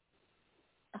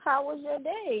 How was your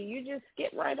day? You just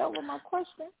skipped right over my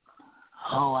question.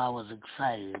 Oh, I was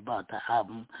excited about the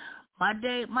album. My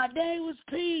day was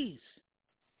peace.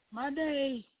 My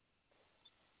day.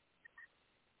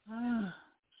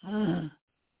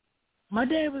 My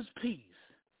day was peace.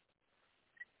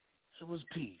 It was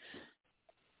peace.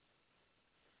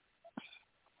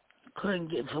 Couldn't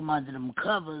get from under them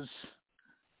covers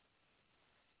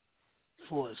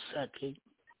for a second.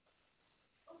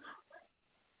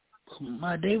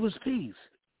 My day was peace.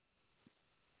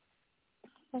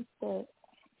 That's good.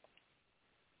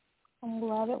 I'm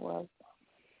glad it was.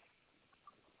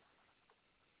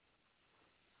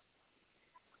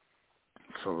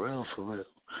 For real, for real.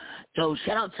 Yo,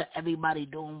 shout out to everybody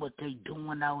doing what they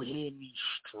doing out here in these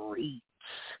streets.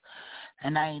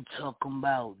 And I ain't talking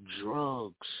about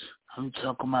drugs. I'm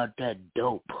talking about that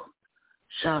dope.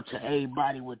 Shout out to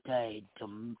everybody with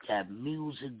that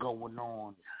music going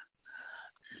on.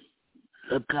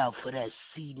 Look out for that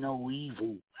See No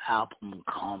Evil album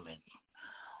coming.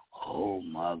 Oh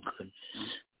my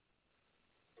goodness.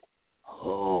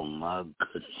 Oh my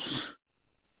goodness.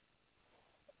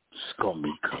 It's gonna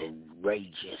be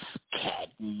courageous, Cat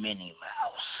and Minnie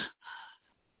Mouse.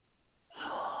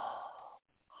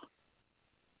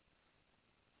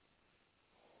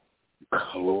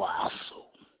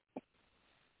 Colossal.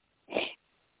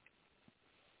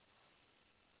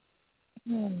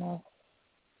 No.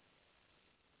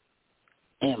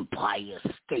 Empire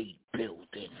State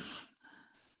Building.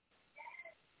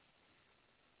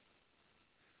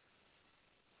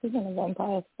 Speaking of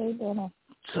Empire State Building.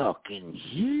 Talking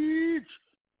huge.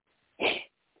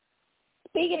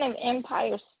 Speaking of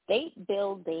Empire State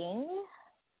Building,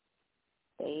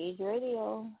 Stage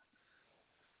Radio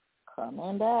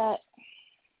coming back.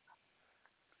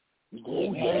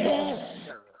 Oh, yeah.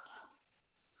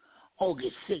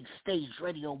 August 6th, Stage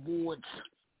Radio Awards.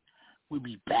 We'll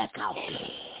be back out there.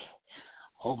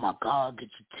 Oh, my God, get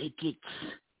your tickets.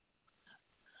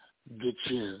 Get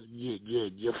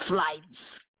your flights.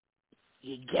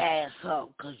 Your gas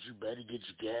up, because you better get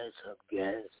your gas up,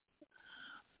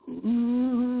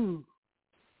 Ooh.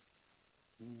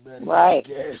 You better right.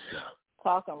 Get your gas up.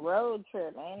 Talking road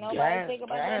trip. Ain't nobody think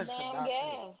about that damn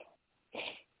gas.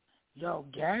 Yo,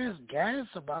 gas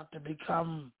about to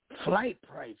become flight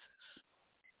prices.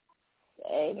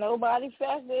 Ain't nobody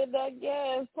factored that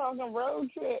gas. Talking road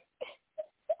trip.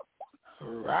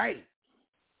 Right.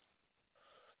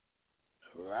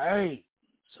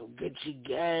 So get your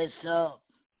gas up.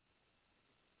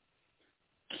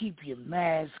 Keep your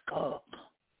mask up.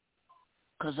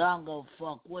 Because I'm going to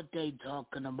fuck what they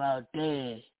talking about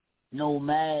there. No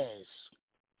mask.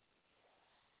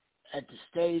 At the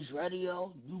Stage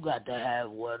Radio, you got to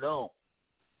have one on.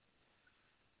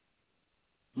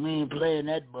 We ain't playing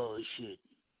that bullshit.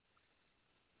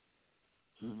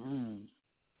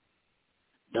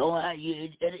 Don't have you,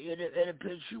 it'll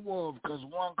piss you off because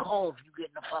one cough, you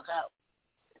getting the fuck out.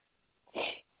 As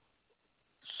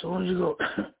soon as you go,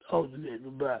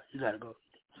 you gotta go.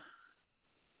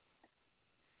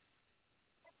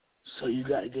 So you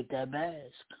gotta get that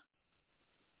mask.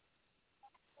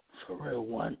 For real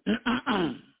one.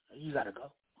 You gotta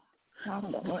go.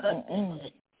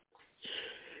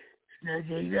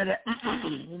 You gotta,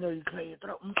 you clear your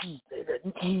throat.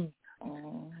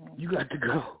 You got to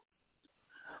go.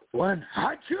 One,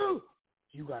 achoo!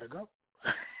 You gotta go.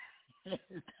 I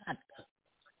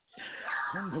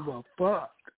don't give a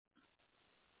fuck.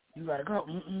 You gotta go.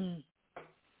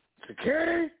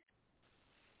 Security?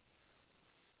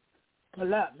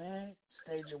 Pull up, man.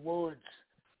 Stage Awards.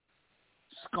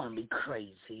 It's gonna be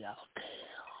crazy out there.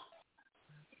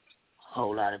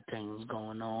 Whole lot of things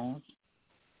going on.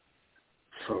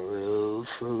 For real,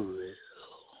 for real.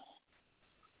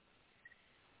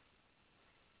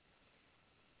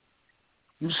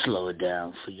 Let me slow it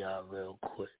down for y'all real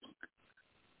quick.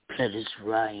 Play this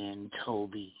Ryan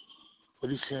Toby.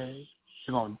 What'd he say?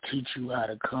 He gonna teach you how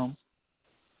to come?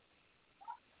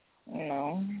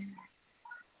 No.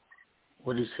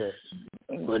 What'd he say?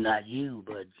 Well, not you,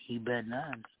 but he better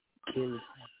not kill it.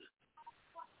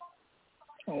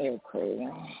 You're crazy.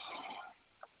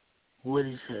 What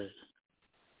did he say?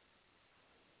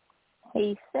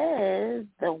 He says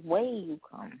the way you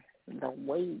come. The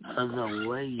way you come. The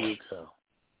way you come.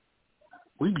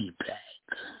 We be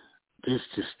back. This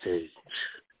the stage.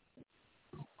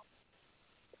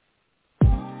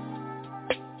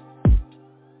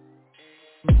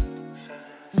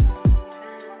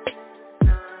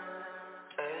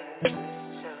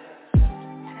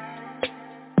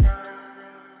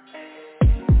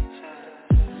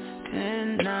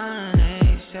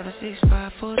 Seven, 6,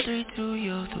 5, 4, 3, 2,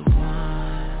 you're the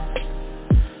one.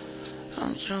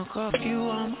 I'm drunk off you,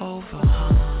 I'm over.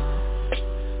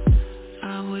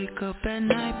 I wake up at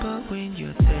night, but when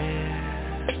you're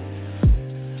there,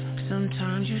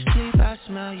 sometimes you sleep, I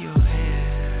smell your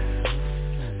hair.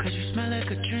 Cause you smell like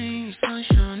a dream,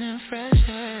 sunshine and fresh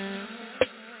air.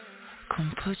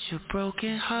 Come put your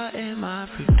broken heart in my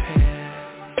repair.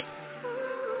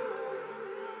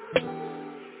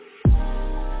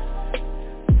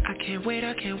 I can't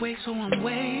wait, so I'm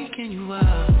waking you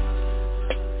up.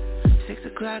 6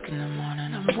 o'clock in the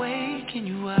morning, I'm waking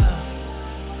you up.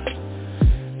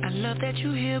 I love that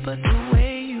you here, but the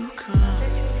way you come.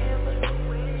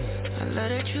 I love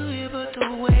that you here, but the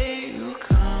way you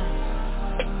come.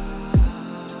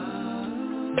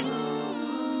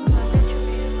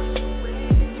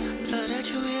 Love that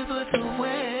you here, but the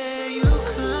way you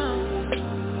come.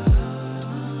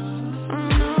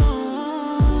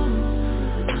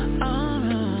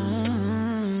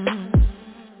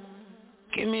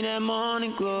 Give me that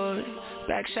morning glory,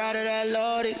 back shot of that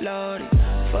lordy, lordy.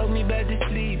 Fuck me back to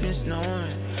sleep and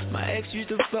snoring. My ex used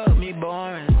to fuck me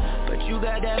boring, but you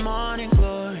got that morning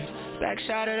glory, back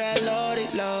shot of that lordy,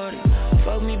 lordy.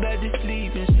 Fuck me back to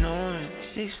sleep and snoring.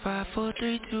 6, 5, 4,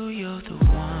 3, 2, you're the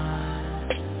one.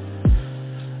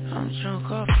 I'm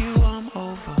drunk off you, I'm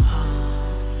over.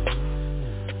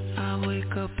 I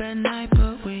wake up at night,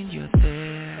 but when you're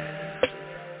there,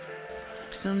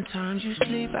 sometimes you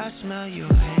sleep, I smell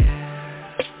your hair.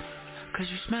 Cause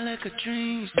you smell like a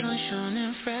dream, sunshine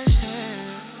and fresh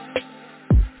air.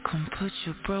 Come put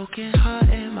your broken heart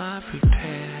in my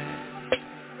repair.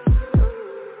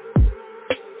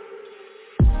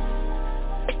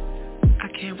 I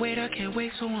can't wait,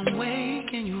 so I'm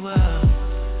waking you up.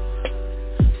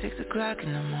 6 o'clock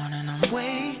in the morning, I'm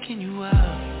waking you up.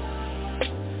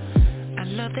 I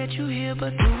love that you here,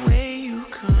 but the way you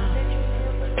come.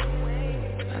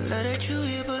 I love that you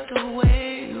here, but the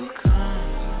way you come.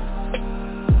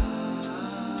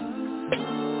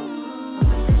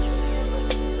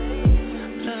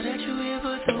 Love that you here,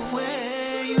 but the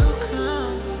way you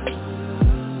come.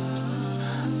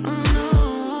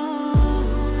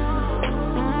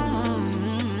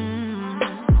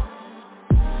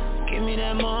 Give me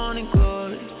that morning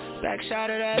glory, back shot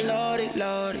of that lordy,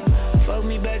 lordy. Fuck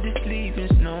me back to sleep and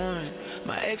snoring.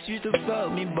 My ex used to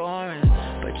fuck me boring,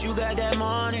 but you got that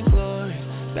morning glory,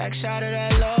 back shot of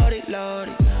that lordy,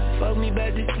 lordy. Fuck me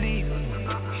back to sleep.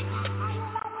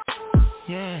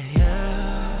 Yeah, yeah.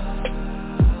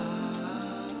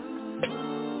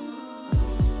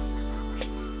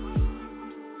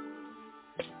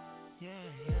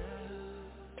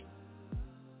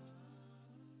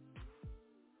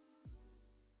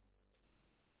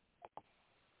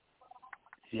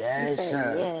 Yes,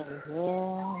 sir.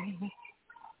 Yeah.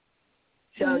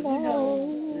 So you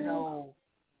know,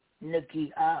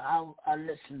 Nikki, I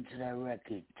listened to that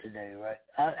record today, right?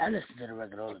 I listen to the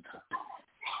record all the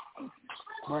time.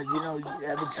 But you know,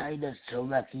 every time you listen to a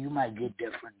record, you might get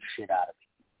different shit out of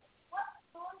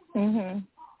it. Mhm.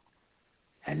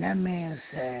 And that man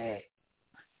said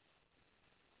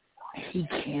he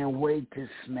can't wait to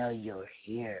smell your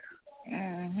hair.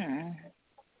 Mhm.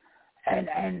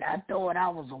 And I thought I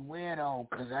was a weirdo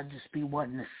because I just be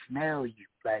wanting to smell you.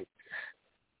 Like,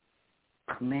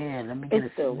 come here, let me get a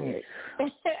sniff. Weird.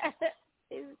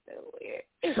 It's so weird.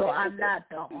 So I'm not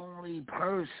the only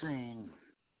person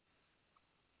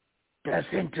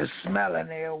that's into smelling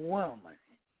their woman.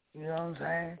 You know what I'm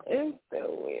saying? It's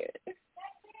so weird.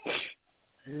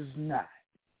 It's not.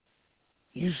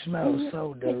 You smell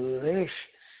so delicious.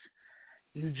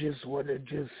 You just want to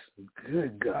just,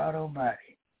 good God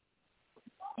Almighty.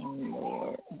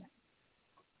 Weird.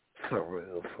 For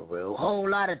real. Whole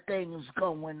lot of things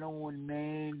going on,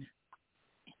 man.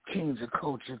 Kings of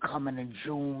Culture coming in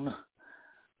June.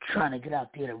 Trying to get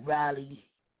out there to rally.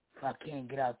 If I can't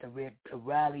get out to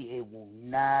rally, it will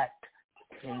not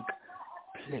take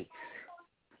place.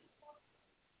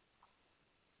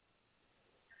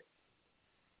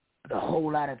 A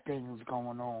whole lot of things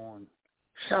going on.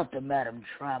 Shout out to Madam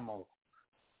Trammell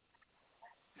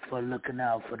for looking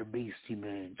out for the Beastie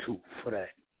Man, too, for that.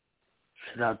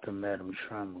 Shout out to Madam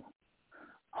Trammell.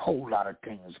 Whole lot of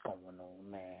things going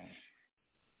on, man.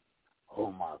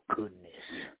 Oh my goodness.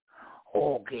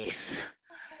 August,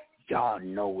 y'all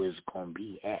know it's gonna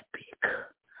be epic.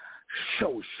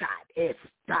 Show Shot S.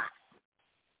 Dot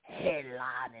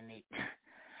headlining it.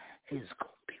 It's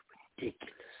gonna be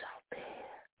ridiculous out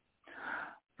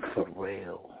there. For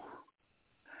real.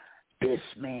 This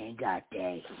man got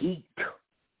that heat.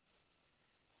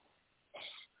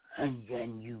 And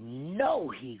then you know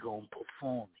he gonna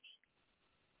perform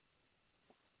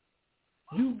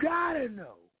it. You gotta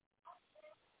know.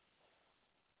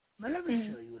 Now let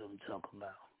me show you what I'm talking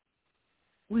about.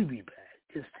 We be back.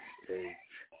 Just the stage.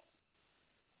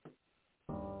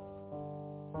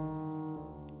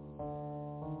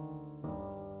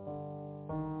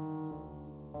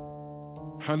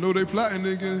 I know they plotting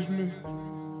against me.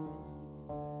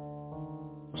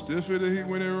 Still feel the heat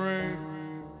when it rain.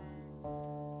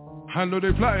 I know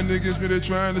they plotting against me. They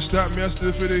trying to stop me. I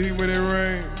still feel the heat when it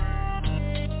rain.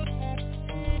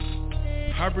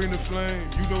 I bring the flame.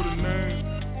 You know the name.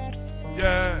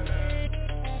 Yeah.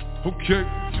 Okay.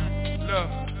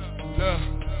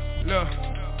 Look.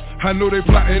 I know they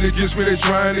plotting against me, they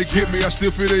trying to get me. I still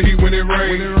feel the heat when it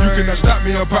rains. You cannot stop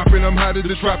me, I'm popping, I'm hot as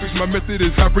the tropics. My method is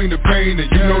I bring the pain, and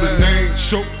you know the name.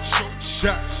 Show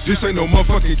shot. This ain't no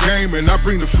motherfucking game, and I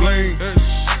bring the flame.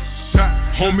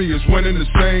 Homie, it's one and the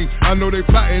same. I know they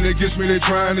plotting against me, they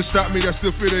trying to stop me. I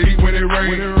still feel the heat when it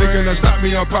rains. They cannot stop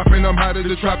me, I'm popping, I'm hot as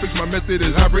the tropics. My method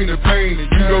is I bring the pain, and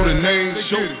you know the name.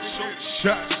 Show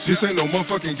shot. This ain't no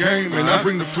motherfucking game, and I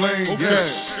bring the flame.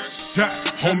 Yeah.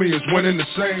 Homie, it's one and the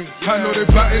same. I know they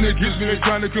plotting against me, they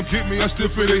trying to come get me. I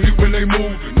still feel the heat when they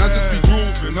moving. I just be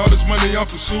grooving, all this money I'm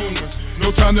pursuing.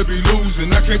 No time to be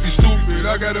losing, I can't be stupid.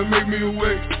 I gotta make me a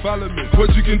way, follow me.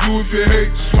 What you can do if you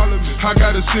hate, swallow me. I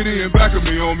got a city in back of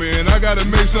me, oh man. I gotta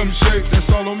make something shake, that's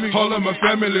all on me. All of my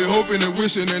family hoping and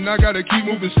wishing, and I gotta keep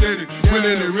moving steady. When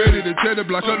they ready to tear the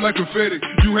block up like confetti.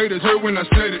 You haters hurt when I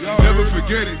said it, never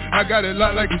forget it. I got it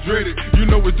locked like it's dreaded. You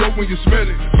know it's dope when you smell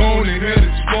it. Go on and hit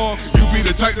it, spark. You be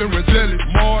the type to reject it.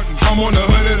 Martin, I'm on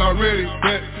 100 already.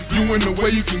 Bet you in the way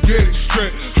you can get it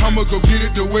straight. I'ma go get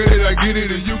it the way that I get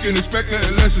it, and you can expect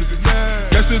nothing less.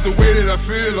 That's just the way that I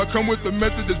feel. I come with the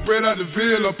method that's bred out the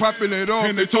veil. I'm popping it off,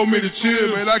 and they told me to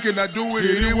chill, man. I cannot do it.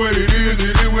 It is what it is. It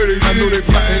is what it is. I know they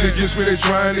plotting against me. They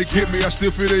trying to get me. I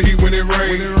still feel the heat when it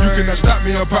rains. You cannot stop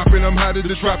me. I'm popping. I'm hot as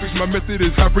the tropics. My method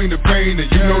is I bring the pain, and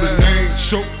you know the name.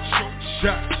 Show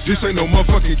shot. This ain't no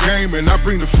motherfucking game, and I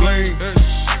bring the flame.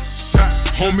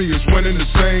 Homie, it's one and the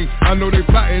same. I know they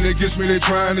plotting against me, they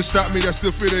trying to stop me. I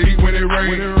still feel the heat when it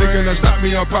rains. They cannot stop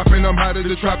me, I'm popping, I'm hot as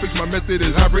the tropics. My method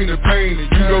is I bring the pain, and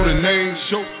you know the name.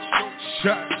 Show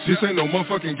shot. This ain't no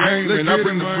motherfucking game, and I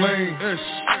bring the flame.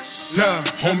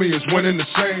 Homie, it's one and the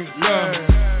same.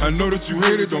 I know that you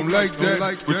hate it, don't like that,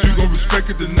 but you gon'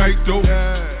 respect it tonight though.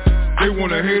 They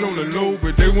wanna hate on the low,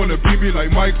 but they wanna beat me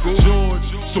like Michael George.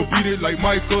 So beat it like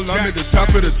Michael, I'm at the top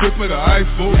of the tip of the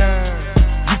Eiffel.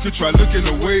 You could try looking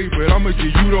away, but I'ma give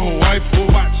you the whole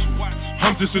Eiffel.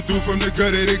 I'm just a dude from the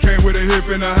gutter, they came with a hip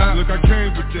and a hop. Look, I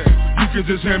came with that. You can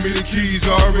just hand me the keys,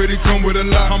 I already come with a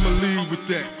lock. I'ma leave with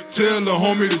that. Tell the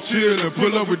homie to chill and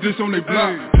pull up with this on they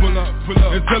block. Pull up,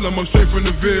 and tell them I'm straight from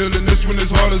the Ville, and this one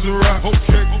is hard as a rock.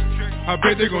 Okay, I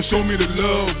bet they gon' show me the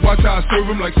love. Watch how I serve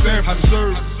them like Sam, how to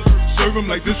serve them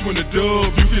like this one a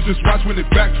dub. You can just watch when it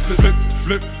backflip,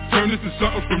 flip. Turn this to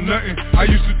something from nothing. I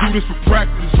used to do this for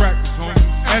practice, homie.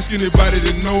 Ask anybody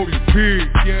that know me, period.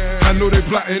 I know they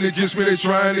plotting against me, they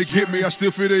trying to get me. I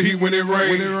still feel the heat when it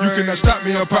rains. You cannot stop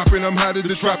me, I'm popping, I'm hot as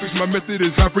the tropics. My method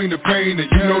is I bring the pain, and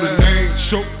you know the name.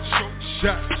 Show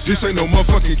shot. This ain't no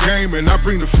motherfucking game, and I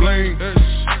bring the flame.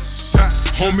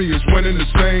 Homie, it's one and the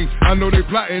same. I know they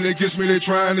plotting against me, they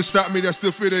trying to stop me. I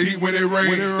still feel the heat when it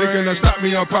rains. They cannot stop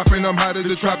me, I'm popping, I'm hot as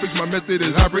the tropics. My method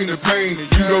is I bring the pain,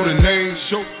 and you know the name.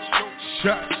 Show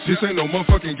shot. This ain't no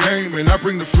motherfucking game, and I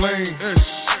bring the flame.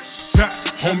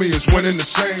 Homie, it's one and the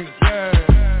same.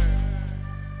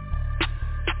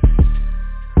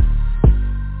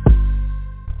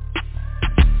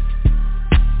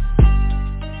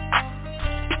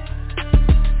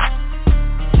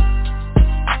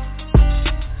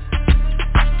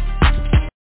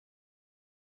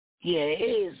 Yeah,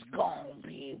 it's gonna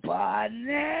be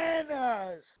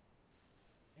bananas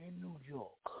in New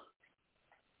York.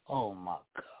 Oh my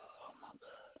God.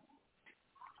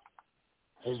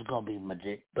 It's gonna be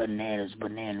bananas.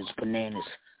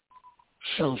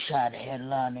 Show Shot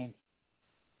headlining.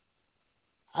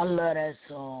 I love that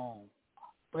song.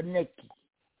 But Nikki,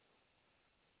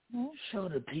 show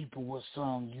the people what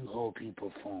song you hope he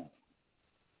perform.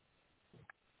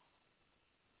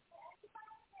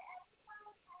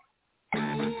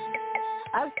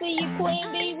 I see you, Queen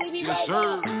B. We be yes, right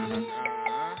sir. back.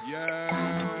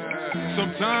 Yeah.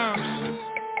 Sometimes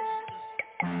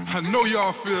I know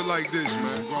y'all feel like this,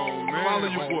 man. Follow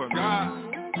your boy, God.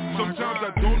 Sometimes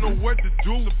I don't know what to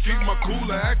do. Keep my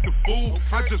cool or act a fool.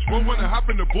 I just won't wanna hop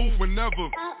in the booth whenever.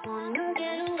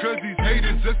 Cause these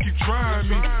haters just keep trying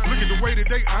me. Look at the way that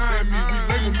they eyeing me. We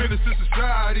label menace to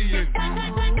society, and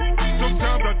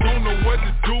sometimes I don't know what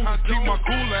to do. Keep my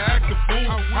cool or act a fool.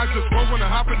 I just won't wanna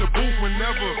hop in the booth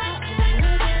whenever.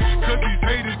 Cause these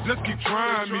haters just keep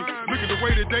trying me. Look at the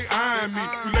way that they eyeing me.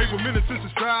 We label menace to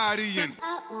society, and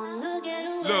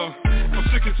look, I'm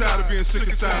sick and tired of being sick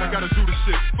and tired. I gotta do the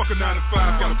shit. Fuck a 9 to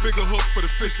 5. Got a bigger hook for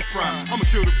the fish to fry. I'ma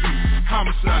kill the beat.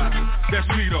 Homicide. That's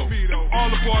me though. All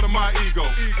a part of my ego.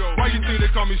 Why you think they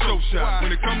call me show shot?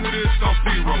 When it come to this, I'm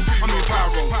P-Ro. I mean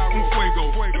Pyro. I'm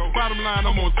Fuego. Bottom line,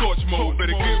 I'm on torch mode.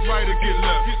 Better get right or get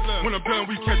left. When I'm done,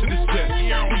 we catching this jet.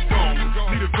 We gone.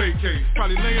 Need a vacate.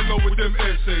 Probably laying low with them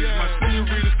essays. My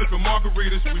senoritas sipping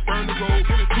margaritas. We burn the road.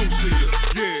 Two-seater.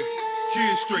 Yeah.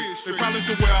 Kids straight, they probably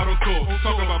somewhere out on tour.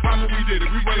 Talk about Papa, we did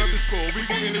it, we run up the score. We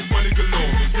getting this money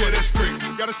galore, yeah that's great.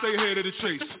 Gotta stay ahead of the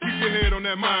chase, keep your head on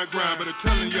that mind grind. But I'm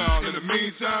telling y'all, in the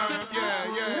meantime,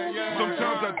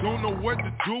 sometimes I don't know what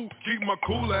to do. Keep my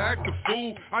cool or act a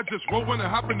fool. I just won't wanna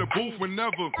hop in the booth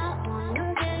whenever.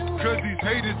 Cause these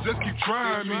haters just keep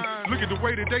trying me. Look at the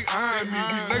way that they eyeing me.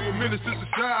 We label menace to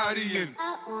society, and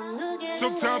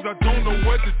sometimes I don't know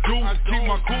what to do. Keep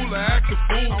my cool or act a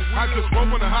fool. I just won't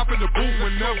wanna hop in the booth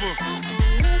whenever.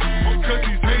 Cause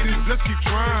these haters just keep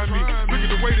trying me. Look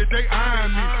at the way that they eyeing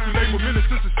me. We label menace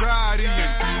to society, and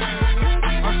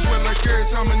I swear like every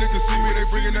time a nigga see me, they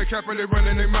bringing that cap and they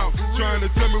running their mouth, trying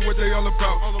to tell me what they all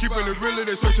about. Keeping it real,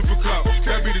 they searching for clout.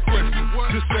 That be the question.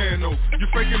 Just saying though, you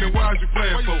faking it, why is you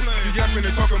playing for? You yapping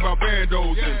and talking about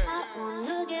bandos, and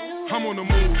I'm on the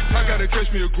move, I gotta catch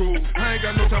me a groove. I ain't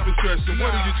got no time for stressing. What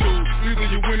do you choose? Either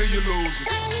you win or you lose.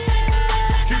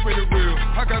 Keeping it real,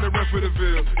 I gotta rep for the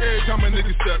Ville. Every time a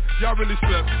nigga step, y'all really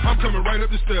step. I'm coming right up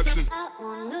the steps, and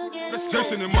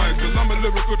Jason and Michael, I'm a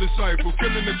lyrical disciple,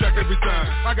 killing the track every time.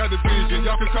 I got a vision,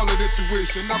 y'all can call it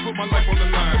intuition. I put my life on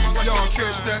the line. Y'all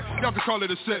catch that? Y'all can call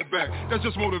it a setback. That's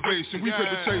just motivation. We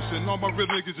paper chasing. All my real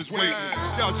niggas is waiting.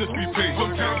 Y'all just be patient.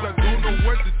 Sometimes I don't know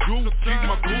what to do. Keep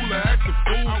my cool or act a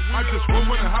fool. I just won't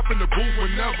wanna hop in the booth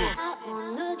whenever.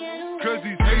 Cause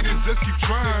these haters just keep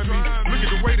trying me. Look at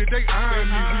the way that they eyeing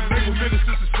me. We label menace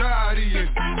to society, and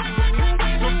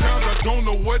sometimes I don't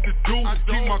know what to do.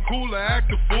 Keep my cool or act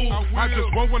a fool. I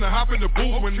just won't wanna hop in the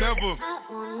booth whenever.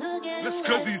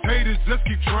 Cause these haters just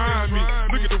keep trying me.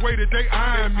 Look at the way that they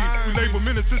eyeing me. We label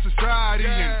menace to society,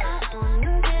 and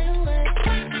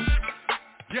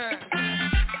yeah.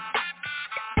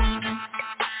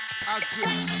 I will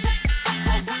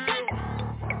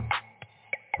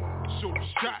shoot a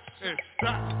shot and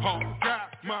stop. All got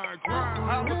my grind.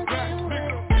 Holla back,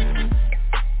 nigga.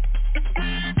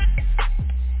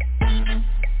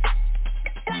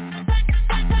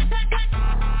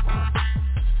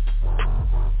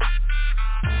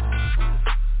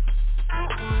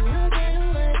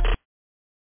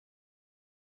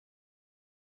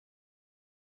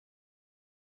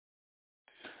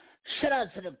 Shout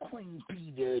out to the Queen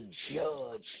Bee, the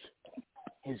judge.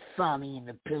 His family in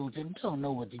the building. Don't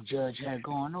know what the judge had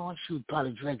going on. She was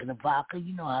probably drinking a vodka.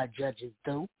 You know how judges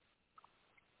do.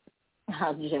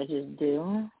 How judges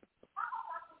do.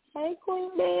 Hey, Queen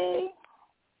Bee.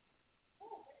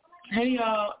 Hey,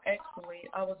 y'all. Actually,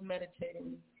 I was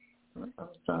meditating. I'm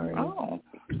sorry.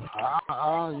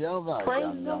 Yo, guys. Praise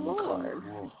the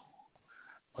Lord.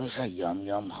 What's that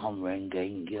yum hum ring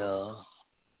girl?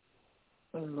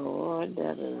 Lord,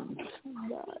 that is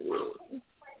not it.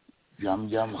 Yum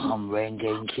hum ring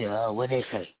girl. What they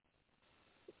say?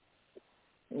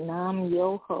 Nam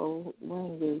Yoho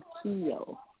Renge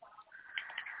Kyo.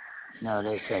 No,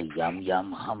 they say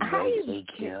yum hum ring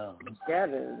girl. That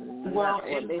is well, what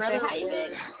they say.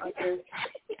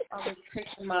 I was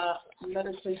taking my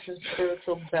meditation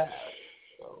spiritual bath.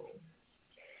 So.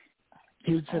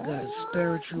 You took a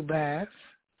spiritual bath?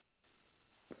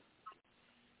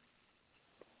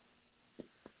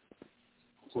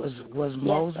 Was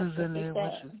Moses in there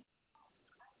with you?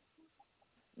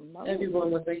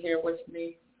 Everyone was in here with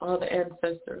me. All the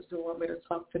ancestors who want me to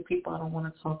talk to people I don't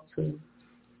want to talk to.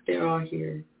 They're all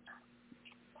here.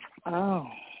 Oh.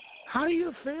 How do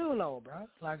you feel, though, bro?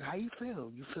 Like, how you feel?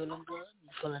 You feeling good? You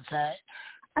feeling tired?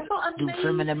 I feel amazing. Do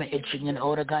feminine itching and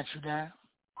odor got you down?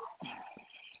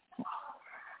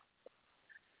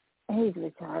 He's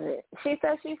retarded. She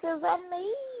said she feels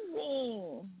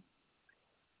amazing.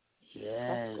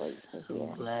 Yes,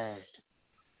 I'm glad.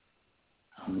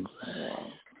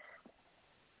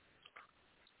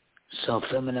 So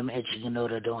feminine itching and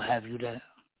odor don't have you there?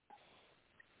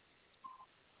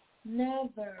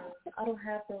 Never. I don't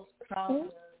have those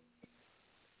problems.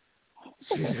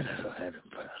 I don't have them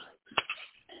problems.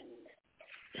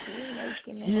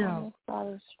 Yeah.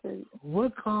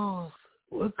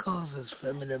 What causes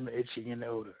feminine itching and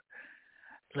odor?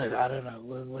 Like, I don't know.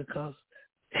 What causes?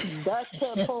 That's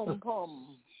a pom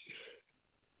pom.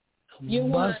 You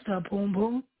want a pom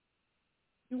pom?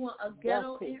 You want a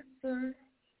ghetto answer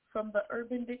from the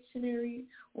Urban Dictionary,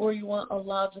 or you want a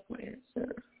logical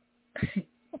answer?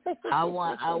 I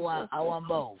want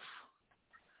both.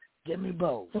 Give me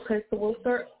both. Okay, so we'll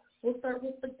start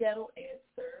with the ghetto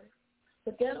answer.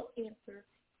 The ghetto answer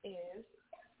is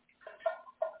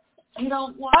you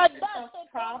don't wash yourself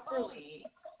properly.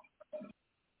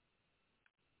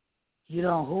 You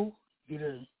don't who? You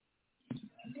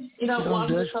don't wash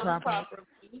douche yourself properly.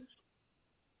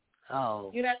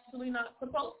 Oh. You're actually not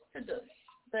supposed to douche.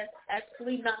 That's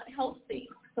actually not healthy.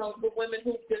 So the women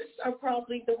who douche are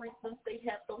probably the reasons they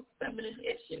have those feminine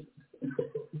issues.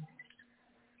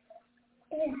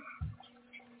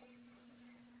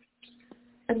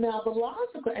 And now the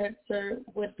logical answer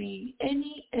would be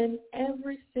any and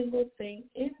every single thing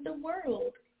in the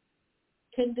world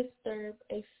can disturb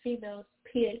a female's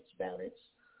pH balance,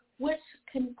 which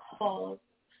can cause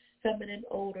feminine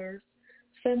odors,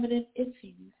 feminine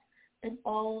itchings, and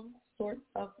all sorts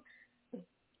of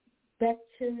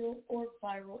bacterial or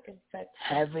viral infections.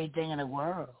 Everything in the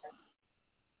world.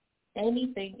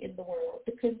 Anything in the world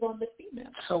depends on the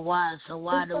female. So why do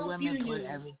women put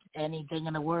anything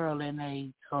in the world in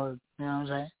you know what I'm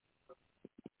saying?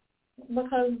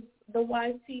 Because the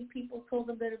YT people told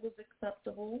them that it was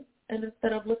acceptable, and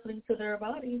instead of listening to their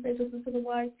bodies, they listened to the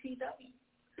YTW.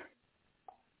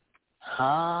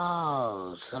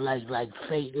 Oh, so like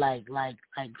fake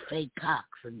fake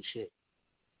cocks and shit.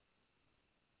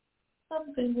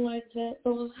 Something like that.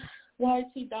 Those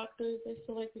YT doctors, they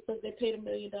feel like because they paid $1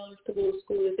 million to go to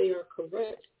school that they are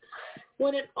correct.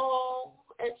 When in all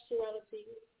actuality,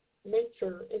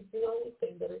 nature is the only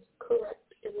thing that is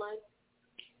correct in life.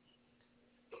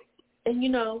 And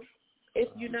if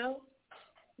you know,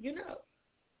 you know.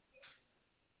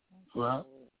 Well,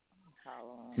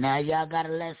 now y'all got a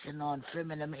lesson on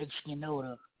feminine itching and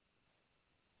odor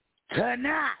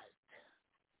tonight.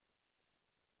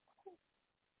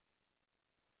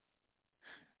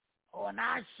 On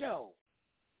our show,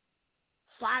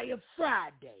 Fire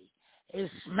Friday is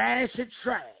Smash the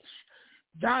Trash.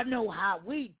 Y'all know how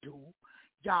we do.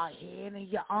 Y'all head in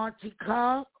your auntie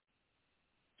car.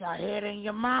 Y'all head in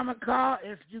your mama car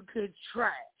if you get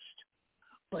trashed.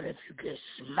 But if you get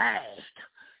smashed,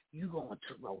 you go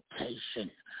into rotation.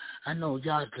 I know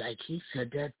y'all's like, he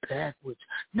said that backwards.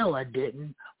 No, I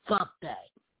didn't. Fuck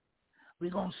that.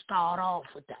 We're going to start off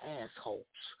with the assholes.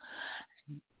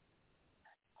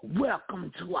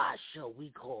 Welcome to our show we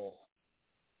call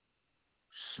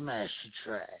Smash the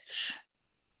Trash.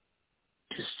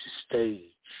 Just the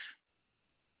stage.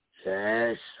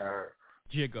 Yes, sir.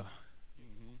 Jigga.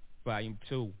 Volume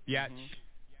 2. Biatch.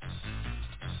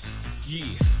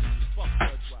 Yeah. Fuck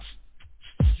that drop.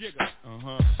 Jigga.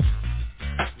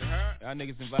 You heard? Y'all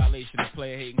niggas in violation of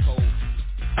player hating code.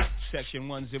 Section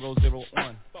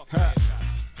 1001.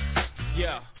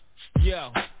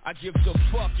 Yo, I give a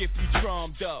fuck if you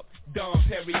drummed up. Dom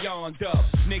Perignon up.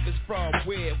 Niggas from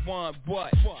where, one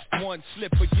what? One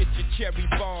slip or get your cherry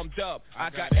bombed up. I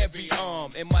got every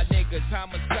arm, and my niggas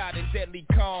homicide and deadly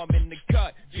calm in the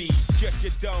cut. Be just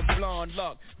your dumb blonde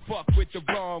luck. Fuck with the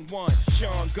wrong one.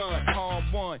 Sean Gunn,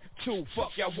 harm 1, 2.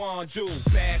 Fuck y'all wanna do,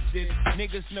 bastards.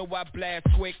 Niggas know I blast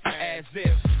quick as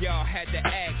if y'all had to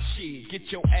act shit.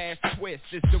 Get your ass twist.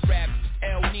 It's the rap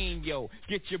El Nino.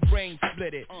 Get your brain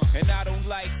split it. And I don't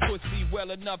like pussy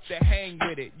well enough to hang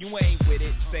with it. You ain't with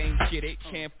it, same shit it.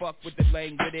 Can't fuck with the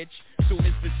language. Soon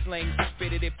as the slang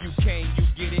spit it, if you can, you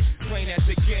get it. Plain as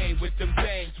a game with them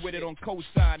bangs with it on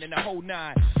cosign and the whole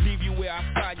 9. Leave you where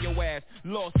I find your ass,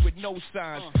 lost with no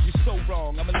signs. You're so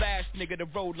wrong, I'm the last nigga to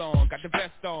roll on. Got the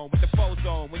vest on with the foes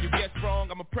on. When you guess wrong,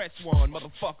 I'ma press one,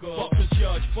 motherfucker. Fuck the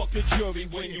judge, fuck the jury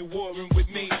when you warring with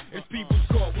me. If people's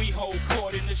court, we hold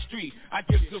court in the street. I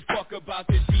give a fuck about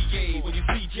the DA. When you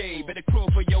CJ, better crawl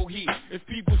for your heat. If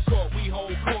people's court, we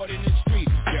hold court in the street.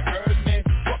 You heard me?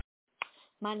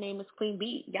 My name is Queen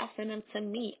B. Y'all send them to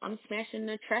me. I'm smashing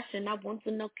the trash and I want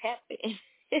to know capping.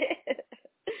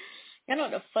 Y'all know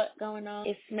what the fuck going on?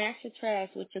 It's Smash the Trash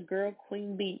with your girl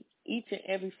Queen B. Each and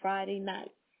every Friday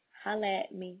night. Holla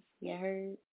at me. You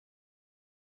heard?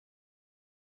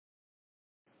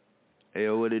 Hey,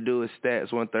 yo, what it do is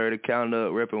Stats 130 count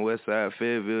up, repping Westside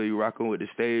Fayetteville. You rocking with the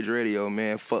stage radio,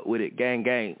 man. Fuck with it, gang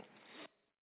gang.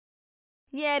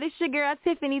 Yeah, this your girl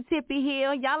Tiffany Tippy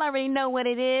Hill. Y'all already know what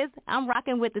it is. I'm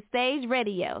rocking with the Stage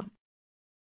Radio.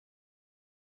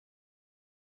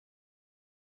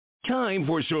 Time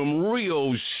for some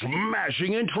real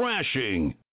smashing and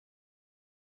trashing.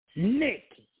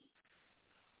 Nikki,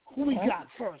 who we got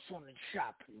first on the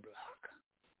chopping block?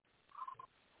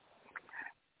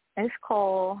 It's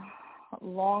called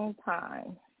Long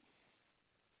Time.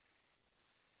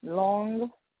 Long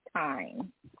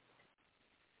Time.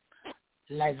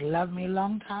 Like Love Me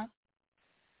Long Time?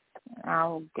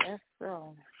 I guess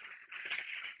so.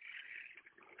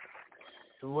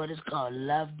 What is called?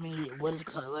 Love Me, what is it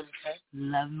called? What is it?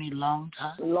 Love Me Long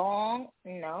Time? No,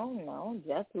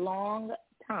 just Long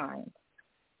Time.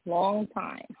 Long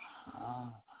Time.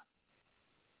 Oh.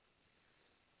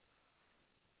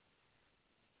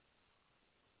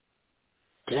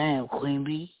 Damn, Queen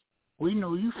Bee, we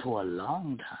knew you for a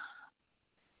long time.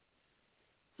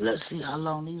 Let's see how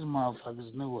long these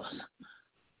motherfuckers knew us.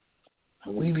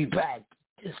 We be back.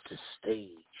 It's the stage.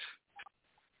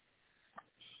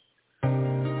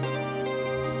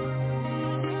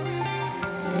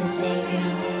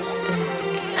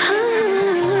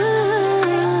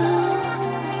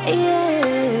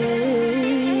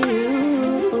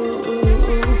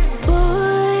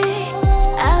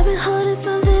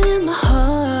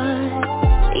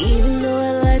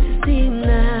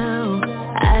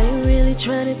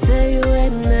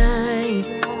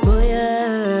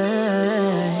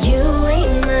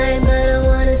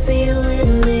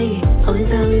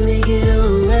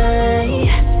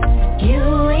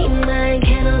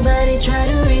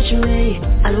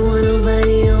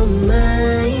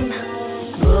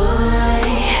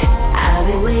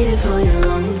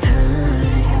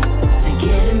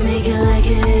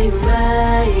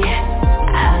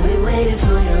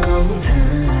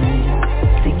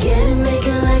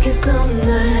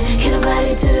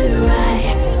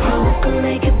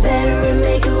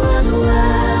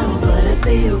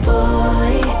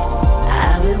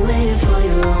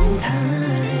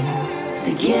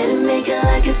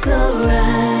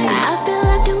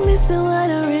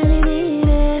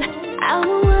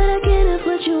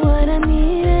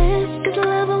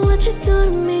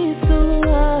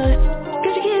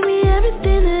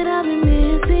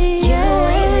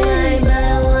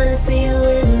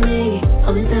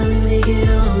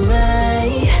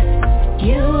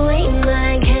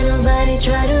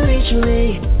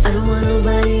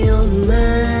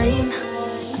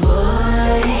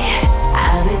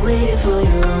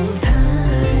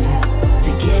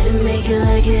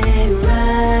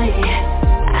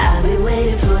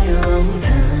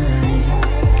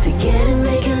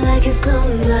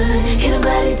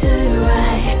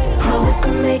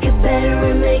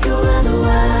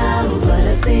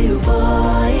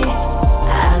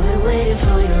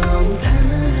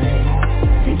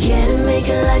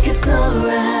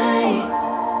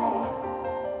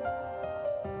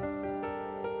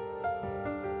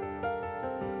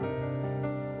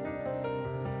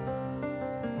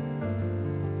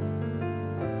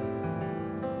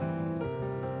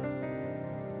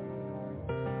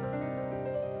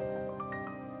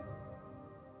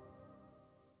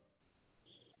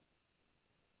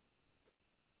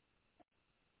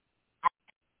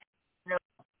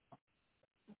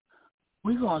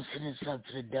 We're going to send this up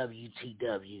to the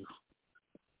WTW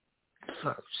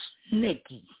first.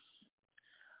 Nikki,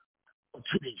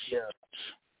 to the judge.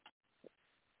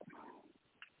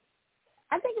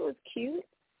 I think it was cute.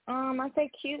 I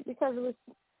say cute because it was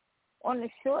on the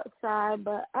short side,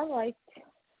 but I liked,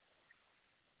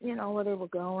 where they were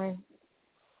going.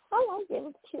 I liked it. It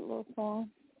was a cute little song.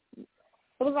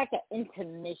 It was like an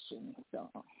intermission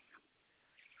song.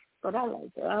 But I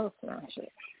liked it. I was smash it.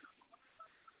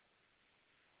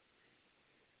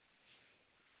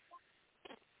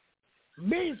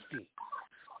 Misty.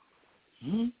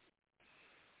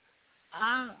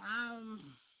 I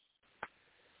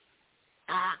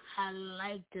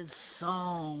like the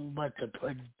song, but the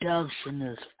production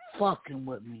is fucking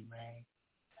with me, man.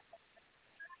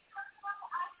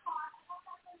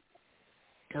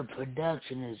 The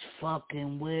production is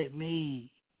fucking with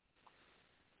me.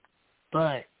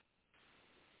 But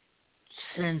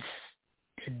since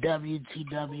the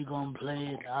WTW gonna play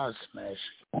it, I'll smash it.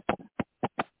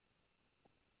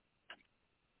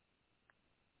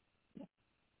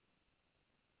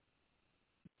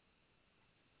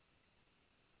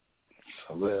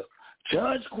 For real.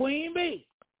 Judge Queen Bee.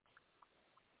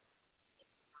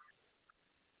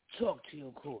 Talk to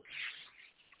your court.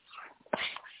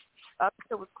 I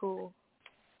think it was cool.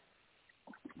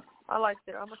 I liked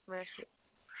it. I'm going to smash it.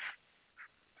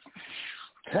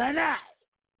 Tonight.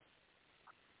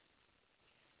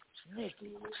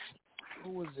 Nikki,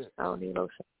 who was it? Saudi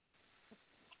lotion.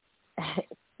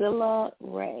 Cilla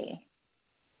Ray.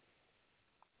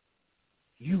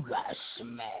 You got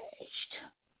smashed.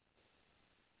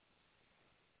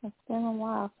 It's been a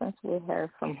while since we heard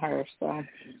from her, so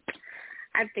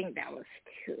I think that was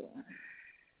cute.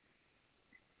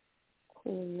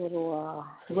 Cool little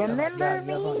remember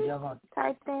me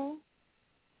type thing.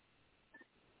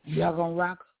 Y'all gonna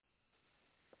rock?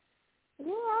 Yeah,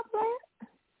 I'll play it.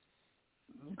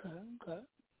 Okay.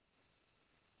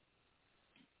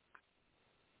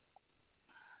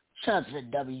 Shout out to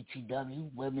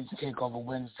WTW, Women's Takeover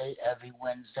Wednesday, every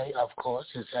Wednesday, of course,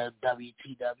 it's at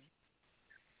WTW.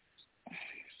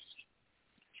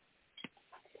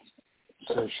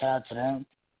 So shout out to them.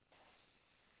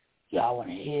 Y'all want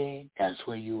to hear it? That's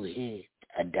where you hear it.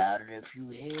 I doubt it if you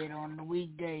hear it on the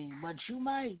weekday, but you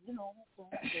might, you know.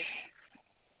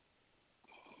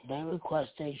 They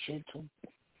request their shit too.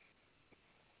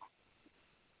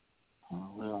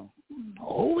 Oh, well,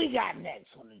 who we got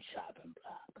next on the chopping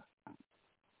block?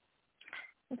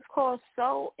 It's called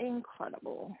So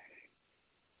Incredible.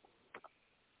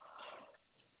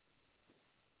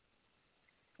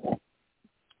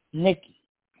 Nikki.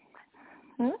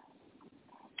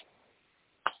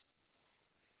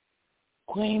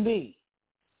 Queen B.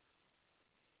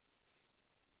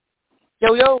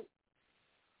 Yo.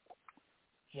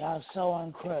 Y'all so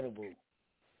incredible.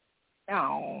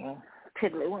 Oh,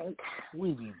 tiddlywink.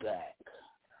 We be back.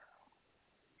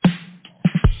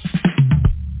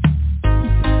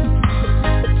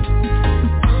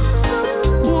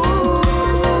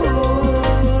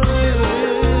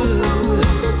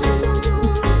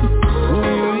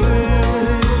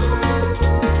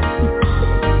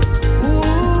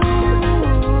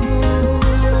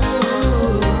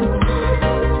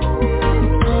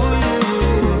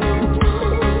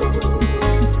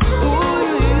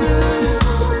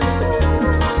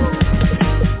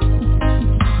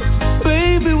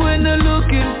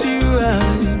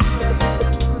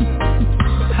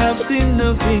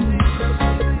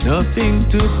 Nothing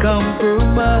to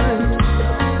compromise.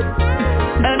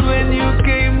 And when you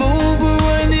came over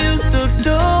and you started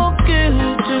talking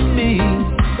to me,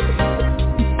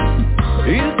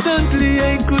 instantly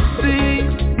I could see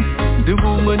the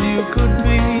woman you could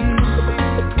be.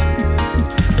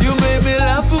 You made me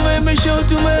laugh, you made me shout,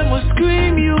 you made me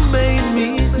scream, you made me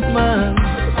smile.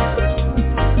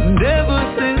 And ever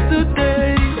since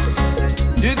today,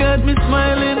 you got me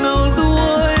smiling all the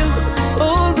while.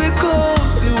 All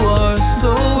because you are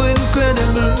so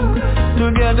incredible.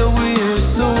 Together we are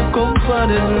so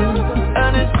compatible.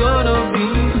 And it's gonna be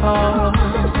hard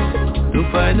to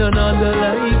find another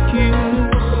like you.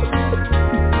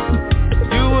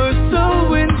 You are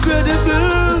so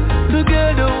incredible.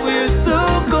 Together we are so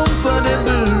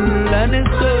compatible. And it's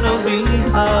gonna be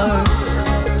hard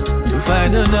to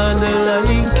find another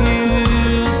like you.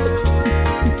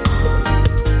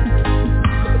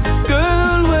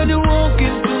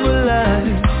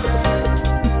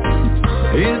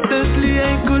 Instantly I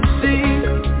could see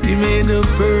you made a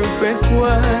perfect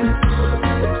wife.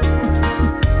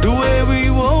 The way we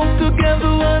walk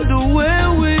together and the way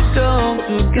we talk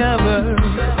together.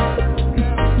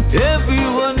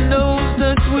 Everyone knows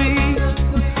that we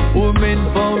were meant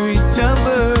for each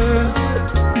other.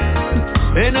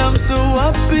 And I'm so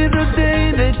happy the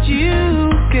day that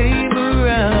you came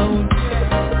around.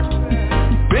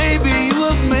 Baby, you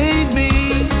have made me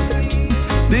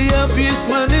the happiest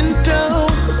man in town.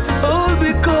 All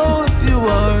because you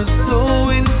are so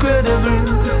incredible.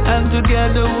 And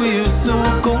together we are so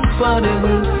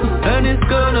compatible. And it's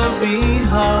gonna be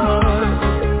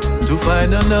hard to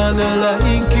find another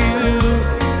like you.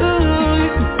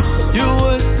 You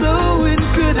are so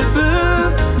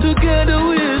incredible. Together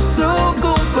we are so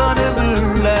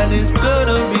compatible. And it's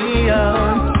gonna be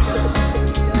hard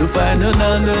to find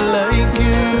another like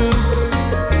you.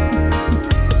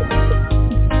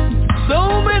 So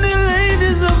many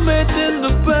ladies I've met in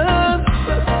the past.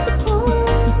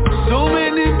 So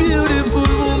many beautiful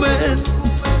women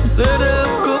that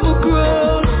I've come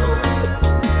across.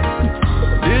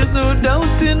 There's no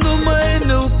doubt in my mind,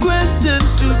 no question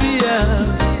to be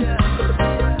asked.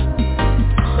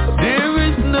 There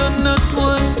is not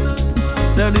one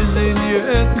that is in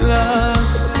your class.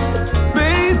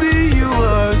 Baby, you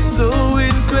are so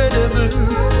incredible.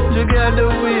 Together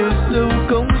we are so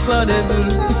compatible.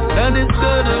 And it's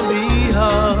gonna be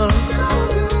hard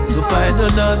to find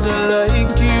another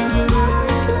like you.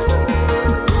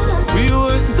 We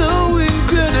were so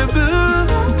incredible.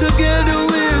 Together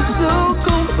we're so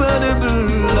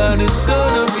compatible. And it's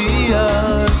gonna be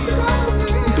hard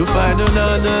to find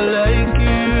another like you.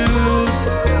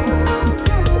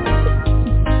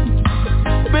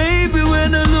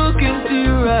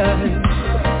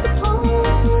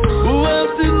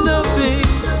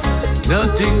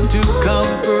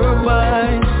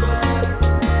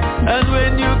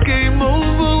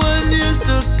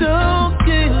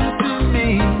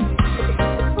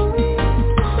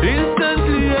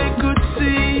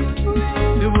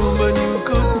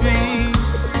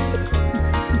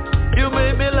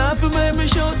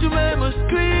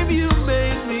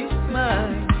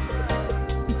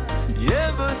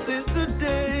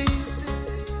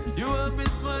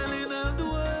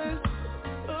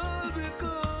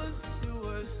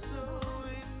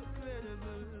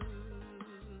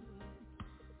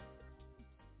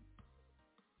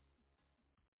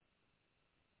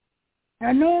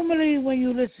 Now, normally when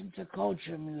you listen to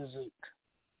culture music,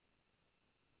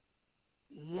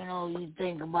 you know, you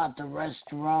think about the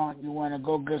restaurant, you want to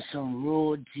go get some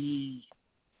roti,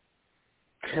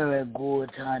 carrot good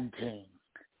hunting.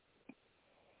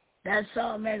 That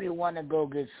song made me want to go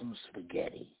get some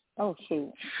spaghetti. Oh,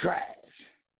 shoot. Trash.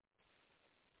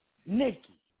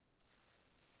 Nikki,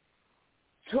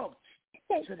 talk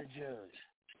to the judge.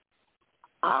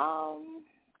 I don't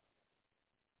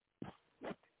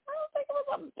think it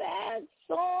was a bad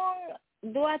song.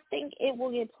 Do I think it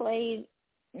will get played?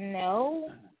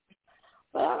 No.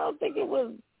 But I don't think it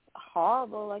was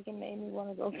horrible, like it made me want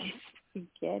to go get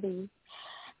spaghetti.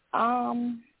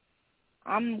 I'm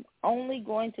only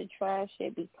going to trash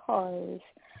it because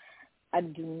I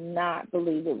do not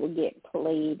believe it will get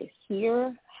played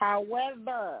here.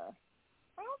 However,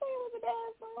 I don't think it was a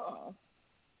bad song.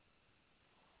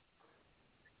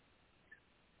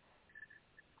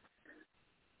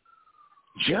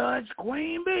 Judge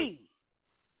Queen B,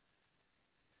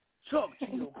 talk to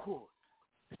your court.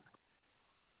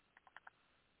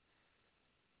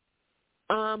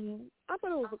 I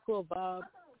thought it was a cool vibe.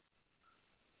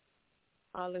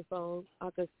 All its own. I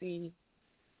could see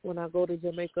when I go to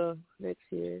Jamaica next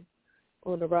year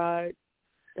on the ride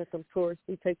that some tourists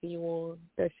be taking you on,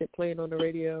 that shit playing on the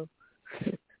radio.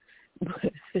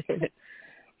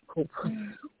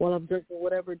 While I'm drinking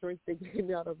whatever drink they gave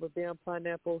me out of a damn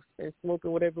pineapple and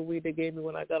smoking whatever weed they gave me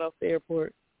when I got off the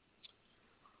airport.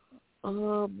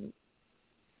 But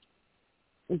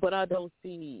I don't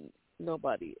see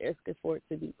nobody asking for it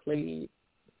to be played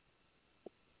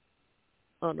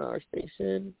on our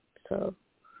station, so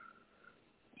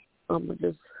I'm going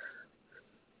to just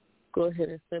go ahead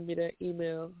and send me that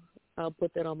email. I'll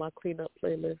put that on my cleanup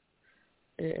playlist,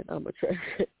 and I'm going to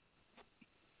trash it.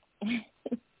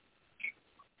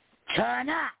 Turn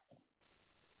up.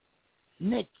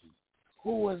 Nikki,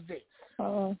 who was this?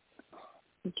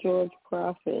 George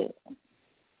Prophet.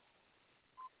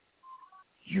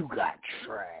 You got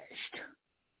trashed.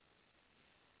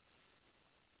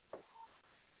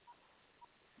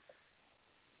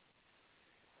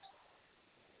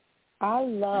 I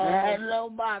love. Had a little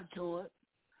bob to it.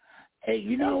 Hey,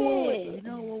 you know what? You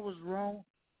know what was wrong?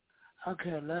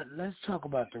 Okay, let's talk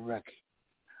about the record.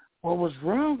 What was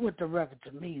wrong with the record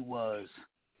to me was,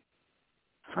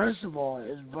 first of all,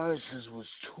 his verses was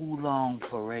too long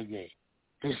for reggae.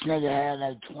 This nigga had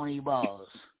like 20 bars.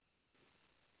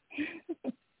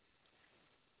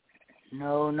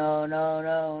 No.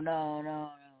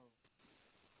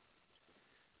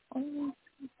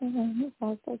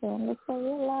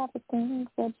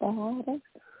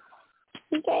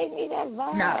 He gave me that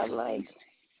vibe, like.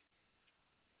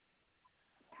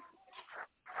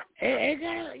 It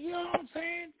got, you know what I'm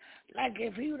saying? Like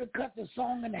if he would have cut the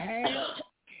song in half,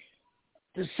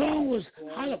 the song was.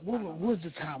 What was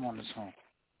the time on the song?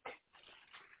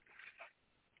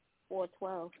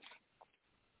 4:12.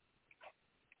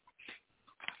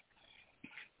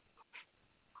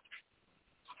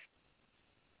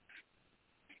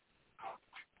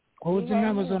 What was the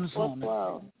numbers on the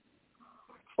song?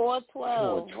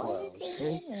 4:12.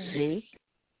 4:12.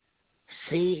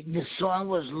 See, the song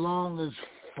was long as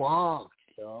fuck,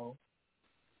 yo.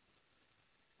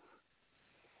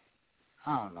 I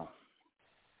don't know.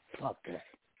 Fuck that.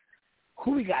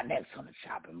 Who we got next on the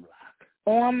chopping block?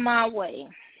 On My Way.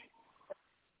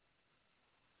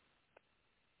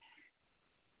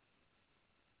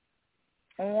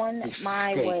 On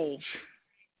My Way.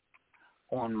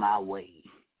 On My Way.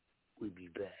 We'll be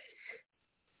back.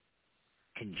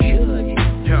 Yo,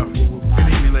 good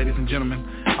evening, ladies and gentlemen.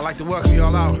 I'd like to welcome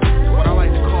y'all out what I like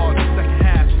to call the second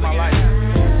half of my life.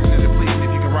 And please,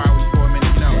 if you can ride with me for a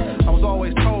minute, you know. I was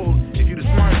always told, if you're the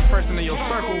smartest person in your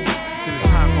circle, then it's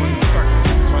time for a new circle.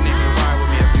 So I need you to ride with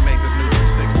me as we make this new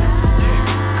 360. Yeah,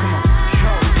 come on.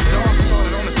 Yo, it all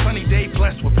started on a sunny day,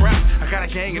 blessed with breath. I got a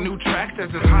gang of new tracks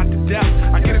that's just hot to death.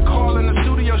 I get a call in the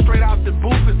studio straight out the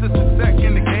booth. It's just a sec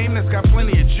in the game that's got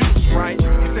plenty of juice, right?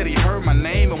 He said he heard my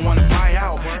name and wanted to buy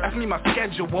out. Asked me my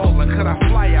schedule and could I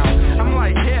fly out. I'm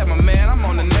like, yeah, my man, I'm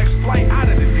on the next flight out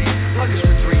of the D. Luggage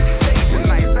for 3 days and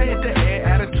nights. I hit the air,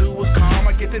 attitude was calm.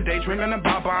 I get the day dreaming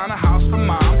about buying a house for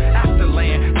mom. After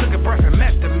land, took a breath and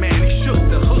met the man. He shook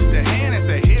the hook the hand and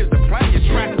said, here's the plan. Your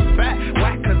track is fat,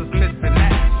 whack cause it's missing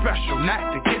that special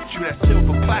knack to get you that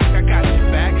silver plaque. I got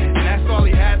your back, and that's all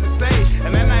he had to say.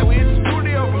 And that night we hit the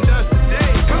studio from dusk to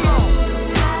day. Come on.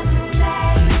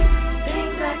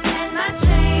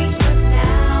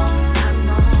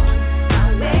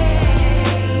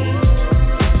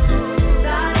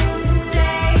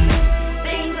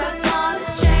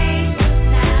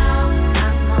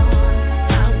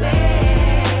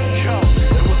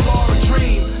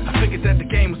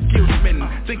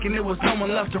 was no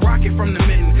one left to rock it from the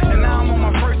mitten. And now I'm on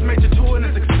my first major tour and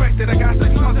it's expected. I got 6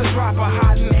 months to drop a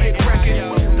hot and made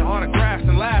record. The autographs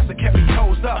and laughs that kept me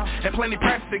toes up, and plenty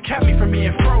practice that kept me from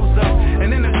being froze up.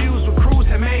 And interviews with crews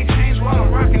that made change while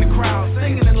I'm rocking the crowd,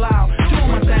 singing it loud, doing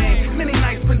my thing. Many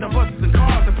nights spent on buses and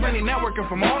cars, and plenty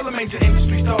networking from all the major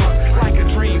industry stars. Like a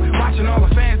dream, watching all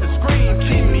the fans that scream,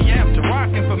 keeping me amped to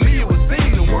rockin'. For me it was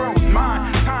seen, the world was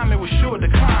mine. Time it was sure to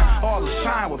decline. All the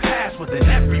shine would pass within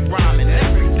every rhyme and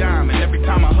every dime. And every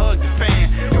time I hugged the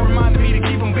fan, it reminded me to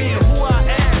keep on being who I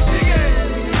am. Dig it.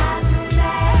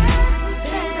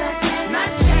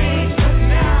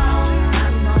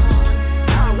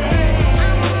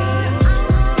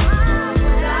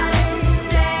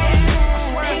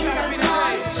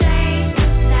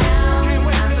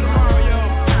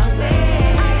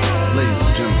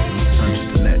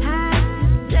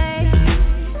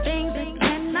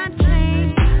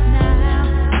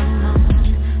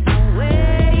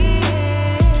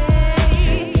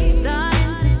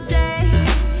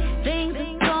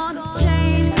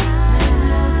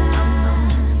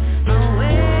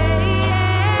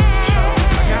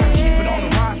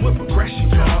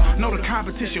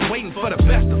 Competition waiting for the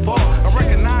best of all. I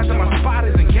recognize that my spot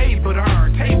isn't gave but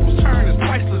earned. Tables turn is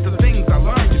priceless, the things I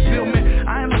learned. You feel me?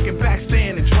 I ain't looking back,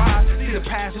 staying and drive. See the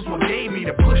past is what gave me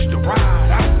to push the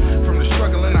ride out. From the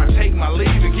struggle and I take my leave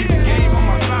and keep the game on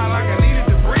my side like I needed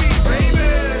to breathe, baby.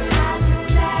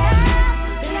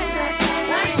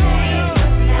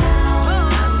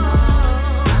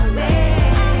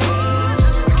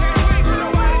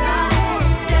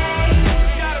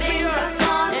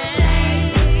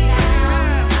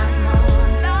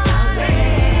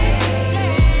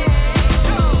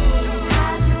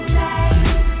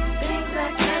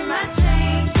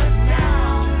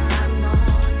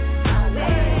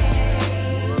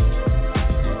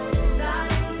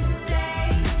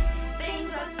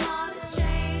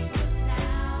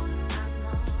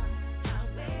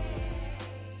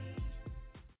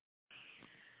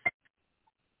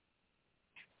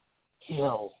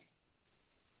 Yo,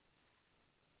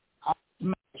 I'm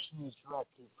smashing this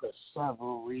record for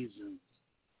several reasons.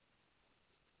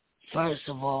 First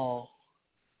of all,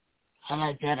 I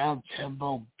like that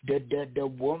up-tempo, the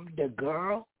woman, the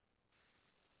girl,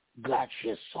 got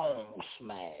your song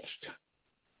smashed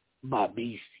by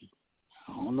BC.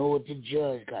 I don't know what the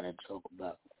judge got to talk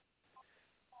about.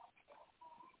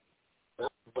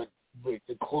 But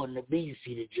according to BC,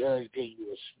 the judge gave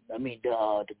you the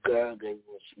girl gave you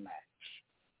a smash.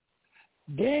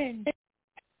 Then,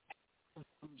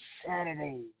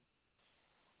 Saturday,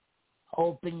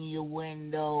 open your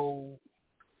window,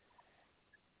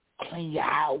 clean your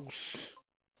house,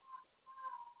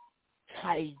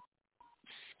 tight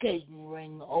skating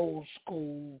ring, old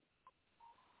school.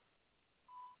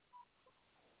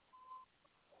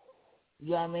 You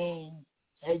know what I mean?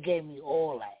 They gave me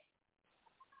all that.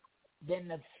 Then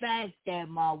the fact that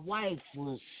my wife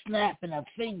was snapping her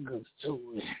fingers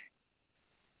to it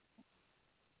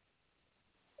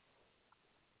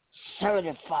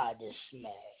certified the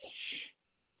smash.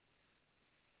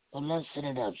 But let's send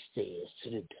it upstairs to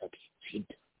the WTW.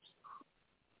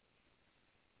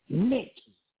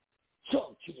 Nikki,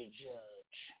 talk to the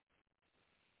judge.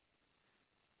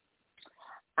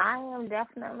 I am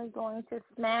definitely going to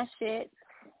smash it.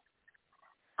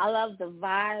 I love the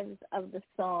vibes of the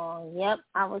song. Yep,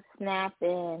 I was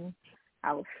snapping.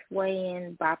 I was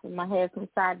swaying, bopping my head from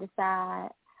side to side.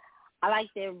 I like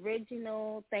the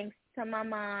original, thanks to my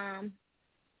mom.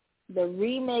 The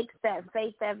remix that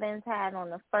Faith Evans had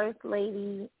on the First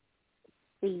Lady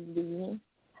CD.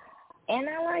 And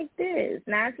I like this.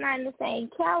 Now, it's not in the same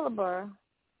caliber,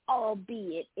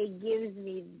 albeit it gives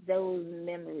me those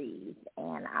memories.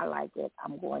 And I like it.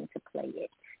 I'm going to play it.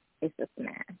 It's a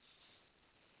smash.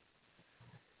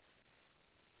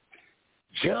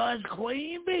 Judge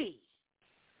Queen B,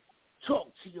 talk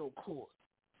to your court.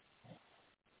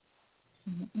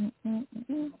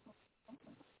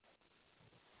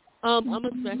 I'm gonna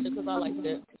smash it because I like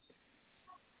it.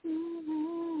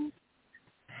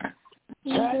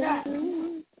 Turn up.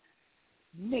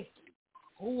 Nikki,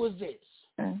 who was this?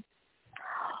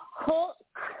 Hook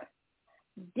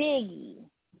Diggy.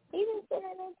 He been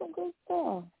sending in some good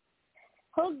stuff.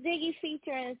 Hook Diggy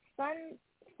featuring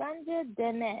Sanja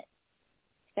Danette.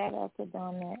 Shout out to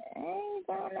Donette. Hey,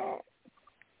 Donette.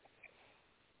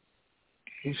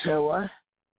 You said what?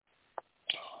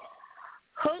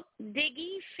 Hook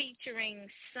Diggy featuring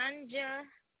Sanja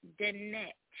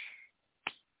Danette.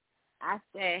 I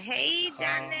said, hey,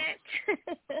 Donette.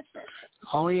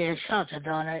 Oh, yeah, shout out to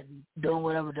Donette. Doing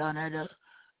whatever Donette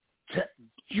does.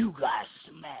 You got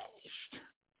smashed.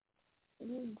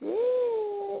 You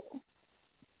did.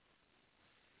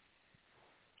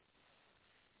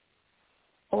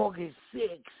 August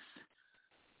 6th,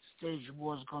 Stage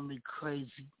War's gonna be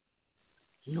crazy.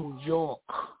 New York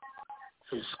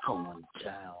is going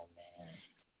down, man.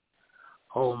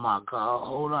 Oh my God, a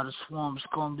whole lot of swarms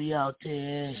gonna be out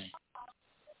there.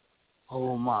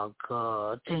 Oh my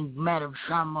God, I think Madam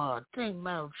Trauma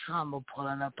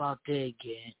pulling up out there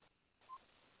again.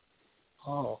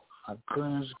 Oh my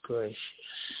goodness gracious.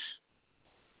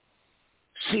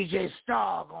 CJ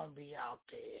Star gonna be out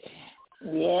there.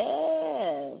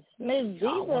 Yes. Miss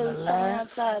Diva's coming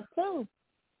outside too.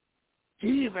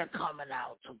 Diva coming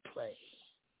out to play.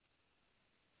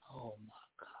 Oh my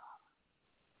God.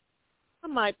 I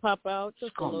might pop out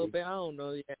just a little bit. I don't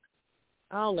know yet.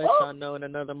 I'll let y'all know in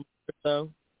another month or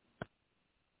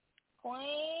so.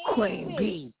 Queen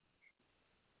B.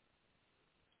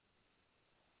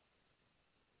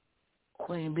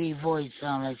 Queen B voice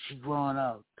sound like she growing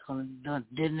up.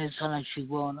 Didn't it sound like she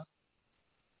growing up?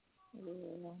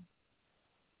 Yeah.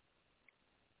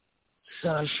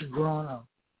 Sound like she growing up.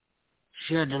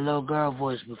 She had the little girl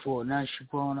voice before. Now she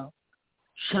growing up.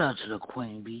 Shout out to the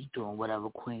Queen B doing whatever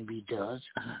Queen B does.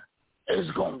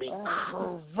 It's gonna be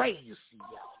crazy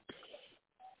out there.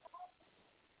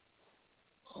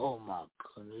 Oh my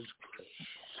goodness gracious.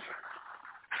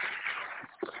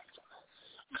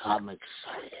 I'm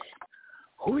excited.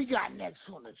 Who we got next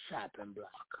on the chopping block?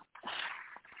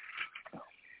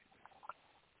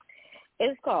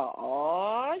 It's called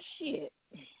Oh Shit.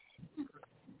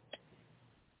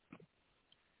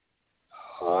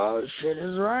 Oh shit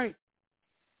is right.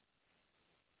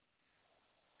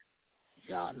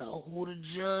 Y'all know who the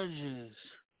judge is.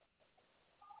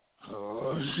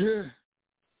 Oh shit.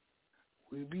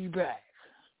 We be back.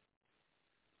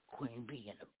 Queen B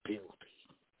in the building.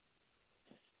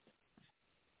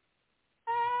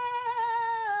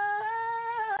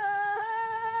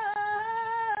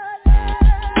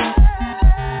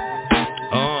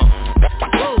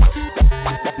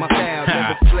 My style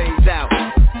never plays out.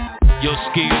 Yo,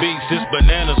 Ski Beats, this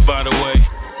bananas, by the way.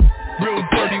 Real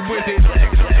dirty with it.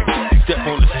 Step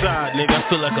on the side, nigga. I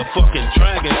feel like a fucking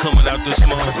dragon coming out this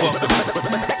motherfucker.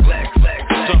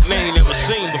 Something they ain't never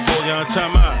seen before, y'all.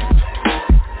 Time out.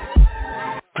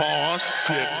 Pause.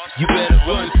 You better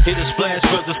run, hit a splash,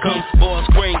 brothers come. Boss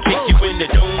crane, kick you in the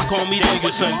dome. Call me on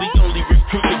your son, we only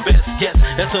recruit the best. Yes,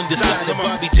 that's undecided.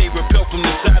 Bobby J repelled from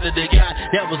the side of the guy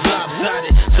that was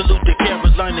lopsided. Salute the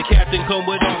Carolina captain, come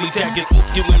with army tactics. Whoop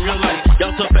you in real life,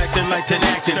 y'all tough acting like 10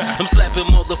 acting. I'm slapping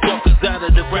motherfuckers out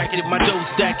of the bracket, my dough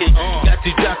stacking. Got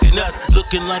you jocking us,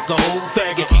 looking like a whole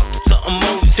faggot. Something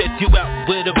only set you out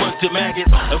with a bunch of maggots.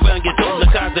 Around your door,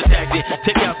 look how's attacked.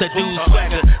 Take out that dude's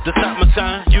swagger. To stop my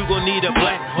time, you gon' need a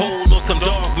black hole or some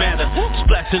dog matter.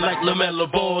 Splashing like LaMelo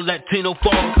Ball, Latino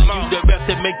falls. And you the rep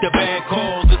that make the bad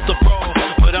calls. It's a fraud,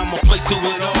 but I'ma play through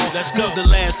it all. Let's go. The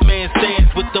last man stands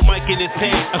with the mic in his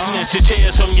hand. I snatch your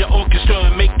chairs from your orchestra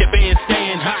and make the band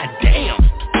stand. Hot damn,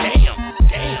 damn,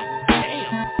 damn,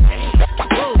 damn, damn.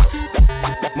 Whoa.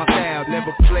 My style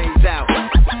never plays out.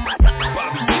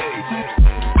 Bobby J.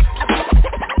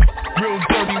 Real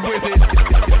dirty with it.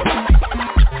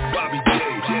 Bobby J.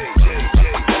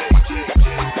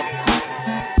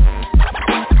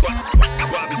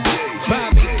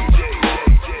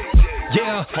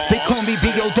 They call me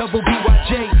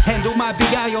B-O-double-B-Y-J. Handle my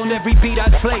B.I. on every beat I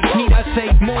play. Need I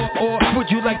say more, or would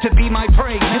you like to be my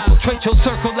prey? Infiltrate your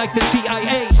circle like the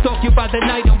CIA. Stalk you by the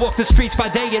night and walk the streets by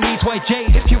day in these white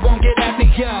J's. If you won't get at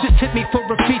me, just hit me for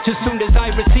a feature soon as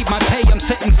I receive my pay. I'm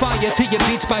setting fire to your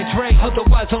beats by Dre.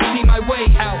 Otherwise I'll see my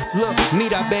way out. Look,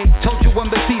 meet I babe. Told you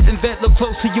I'm a seasoned vet. Look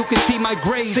closer, you can see my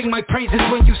grave. Sing my praises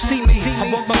when you see me.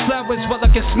 I want my flowers while I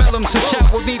can smell them. So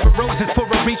shower me with roses before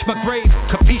I reach my grave.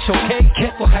 Capiche, okay?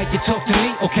 Careful how you talk to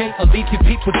me, okay? I'll leave you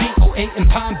people DOA and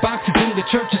pine boxes in the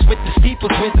churches with the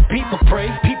steeples where the people pray.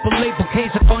 People lay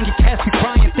bouquets up on your casket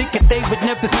crying, thinking they would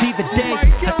never see the day. I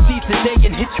see the day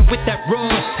and hit you with that raw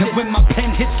shit. And when my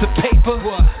pen hits the paper,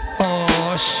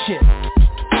 oh shit.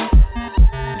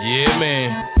 Yeah,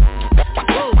 man.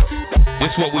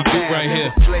 This what we do right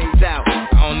here.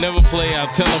 I don't never play out.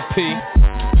 Tell them P.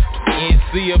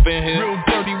 NC up in here. Real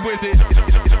dirty with it.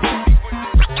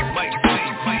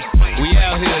 We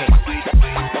out here.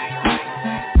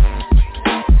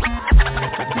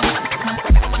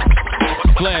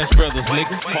 Flash Brothers,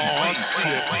 nigga.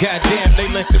 Goddamn, they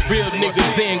let the real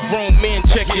niggas in. Grown men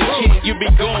check your shit. You be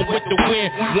going with the wind.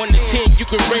 1 to 10, you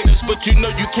can rate us, but you know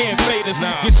you can't fade us.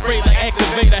 Get sprayed like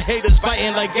activator, haters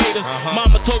biting like gators.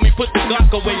 Mama told me put the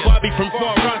Glock away. Bobby from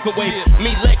Far Rockaway.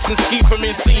 Me, Lex, and Ski from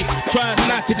NC. Try us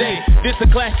not today. This a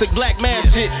classic black man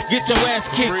shit. Get your ass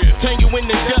kicked. Turn you in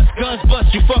the dust. Guns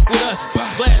bust. You fuck with us.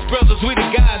 Blast brothers, we the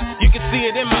guys. You can see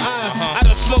it in my eyes. I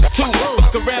done smoked too.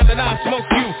 Fuck around and I smoke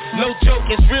you. No joke,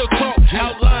 it's real talk.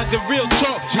 Outlines and real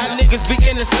talk. How niggas be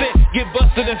innocent, get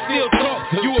busted and still talk.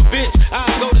 You a bitch,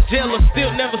 I'll go to jail or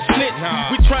still never snitch.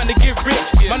 We trying to get rich.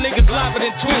 My niggas live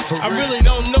than Twitch. I really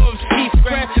don't know if Ski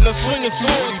scratching or swinging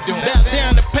swords. Bow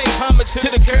down to pay homage to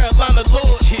the Carolina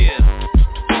Lords.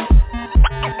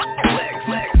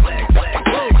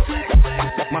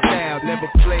 My style never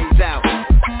plays out.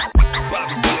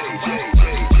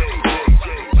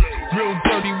 Real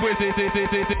dirty with it.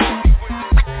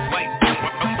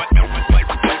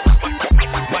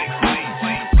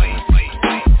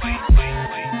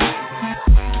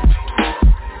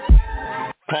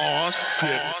 Pause.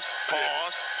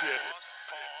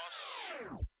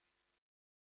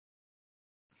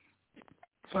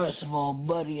 First of all,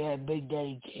 Buddy had Big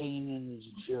Daddy Kane in his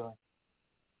joint.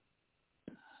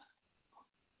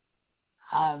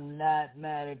 I'm not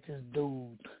mad at this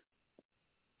dude.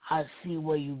 I see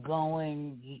where you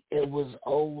going. It was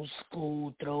old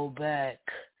school throwback.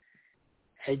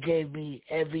 It gave me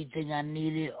everything I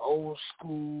needed. Old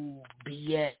school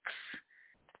BX.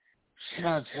 Shout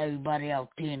out to everybody out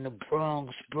there in the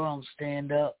Bronx. Bronx,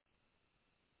 stand up.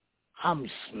 I'm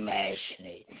smashing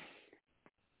it.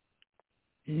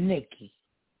 Nikki,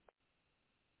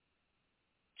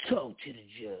 talk to the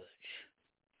judge.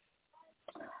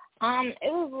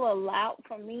 It was a little loud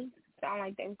for me. Sound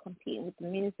like they were competing with the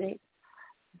music,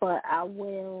 but I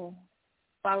will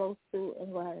follow suit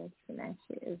and go ahead and smash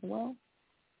it as well.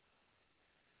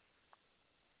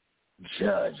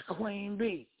 Judge Queen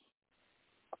B,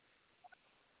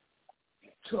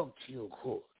 talk to your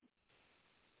court.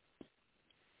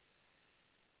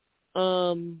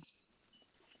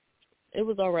 It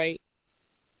was all right.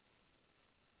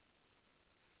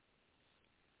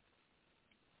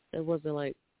 It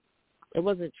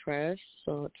wasn't trash,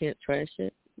 so I can't trash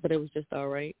it, but it was just all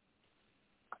right.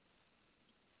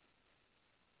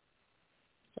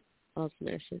 I'll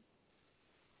smash it.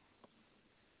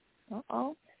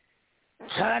 Uh-oh.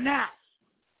 Turn out.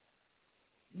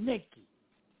 Nikki,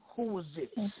 who was this?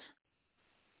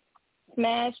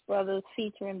 Smash Brothers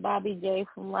featuring Bobby J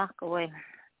from Rockaway.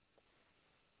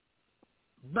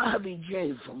 Bobby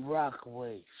J from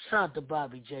Rockaway. Shout out to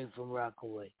Bobby J from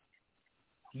Rockaway.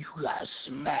 You got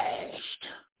smashed.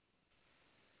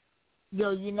 Yo,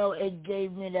 you know, it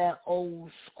gave me that old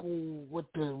school with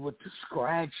the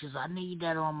scratches. I need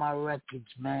that on my records,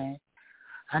 man.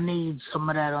 I need some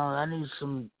of that on. I need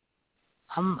some.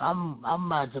 I'm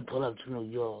about to pull up to New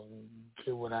York and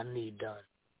get what I need done.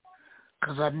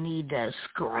 'Cause I need that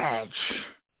scratch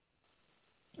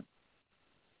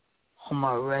on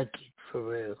my record. For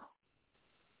real.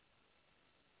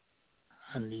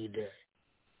 I need that.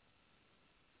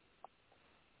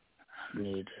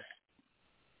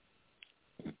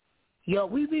 Yo,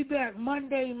 we be back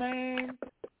Monday, man.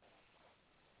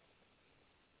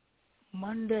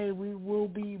 Monday we will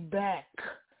be back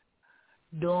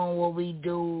doing what we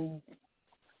do.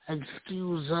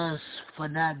 Excuse us for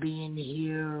not being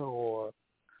here or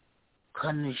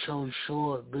cutting the show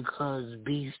short because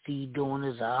Beastie doing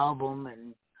his album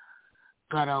and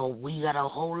we got a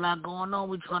whole lot going on.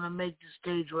 We're trying to make the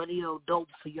stage radio dope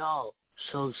for y'all.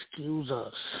 So excuse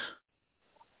us.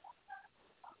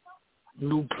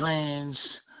 New plans,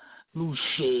 new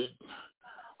shit.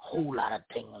 Whole lot of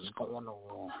things going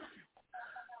on.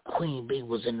 Queen B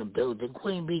was in the building.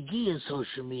 Queen B, give your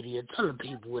social media. Tell the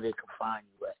people where they can find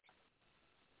you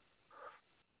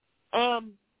at.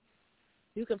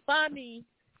 You can find me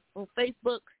on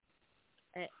Facebook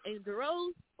at Angel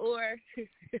Rose or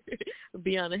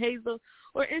Beyond Hazel,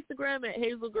 or Instagram at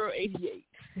HazelGirl88.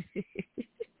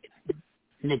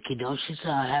 Nikki, don't she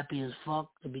sound happy as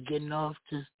fuck to be getting off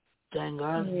this thing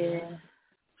early? Yeah.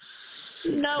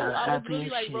 No, I was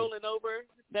really rolling over.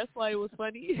 That's why it was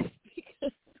funny.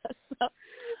 Because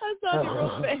I saw you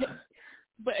real fast,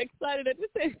 but excited at the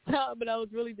same time. But I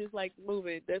was really just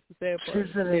moving. That's the sad part.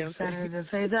 She said excited at the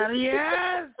same time.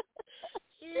 Yes.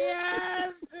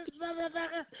 Yes, this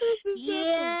motherfucker.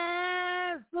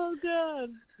 Yes. Oh God.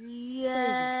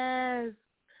 Yes.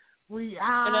 We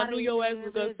are. And I knew your ass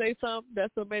was gonna say something.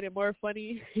 That's what made it more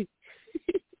funny.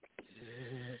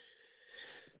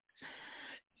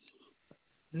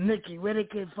 Nikki, where they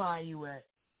can find you at?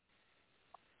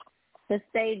 For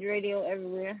stage radio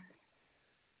everywhere.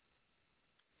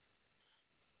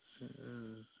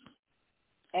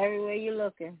 Everywhere you're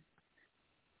looking.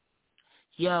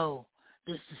 Yo,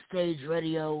 this is stage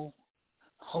radio.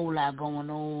 Whole lot going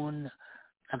on.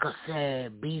 Like I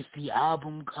said, BC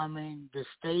album coming. The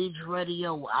stage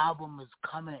radio album is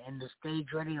coming, and the stage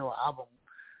radio album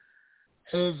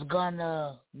is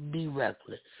gonna be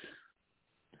reckless.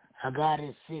 I got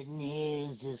it sitting here.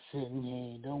 It's just sitting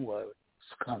here. Don't worry.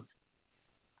 It's coming.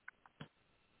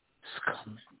 It's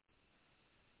coming.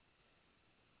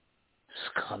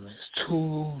 It's coming. It's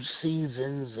 2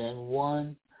 seasons and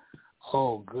 1.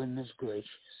 Oh, goodness gracious.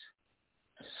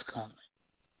 It's coming.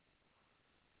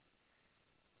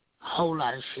 Whole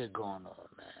lot of shit going on,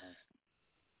 man.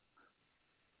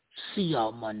 See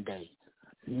y'all Monday,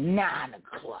 9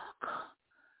 o'clock.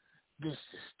 This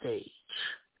is stage.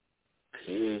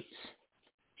 Peace.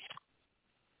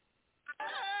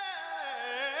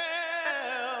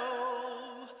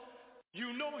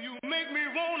 You know you make me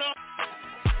wanna.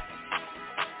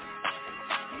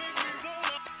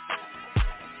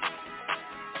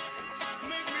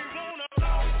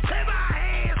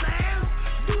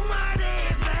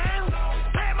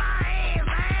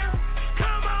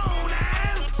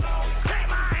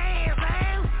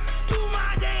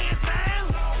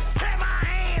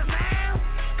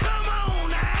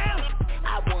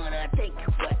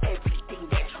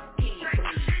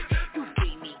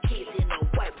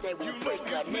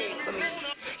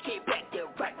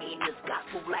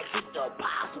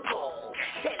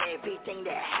 Everything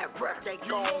that have breath, they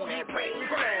gone and praise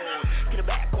the Lord. To the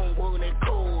back on wood and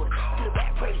cold. To the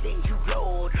back praising you,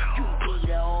 Lord. You be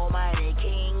the almighty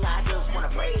King. I just wanna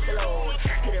praise the Lord.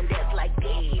 To them that's like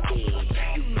David.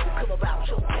 You know, come about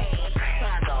your pain.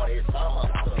 My God is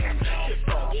awesome. Just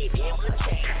gon' give him a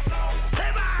chance.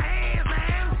 Clap my hands,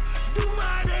 man. Do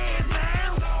my dance,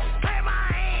 man. Clap my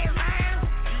hands, man.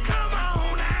 Come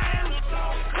on now.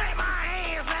 Clap my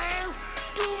hands, man.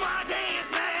 Do my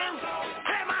dance, man.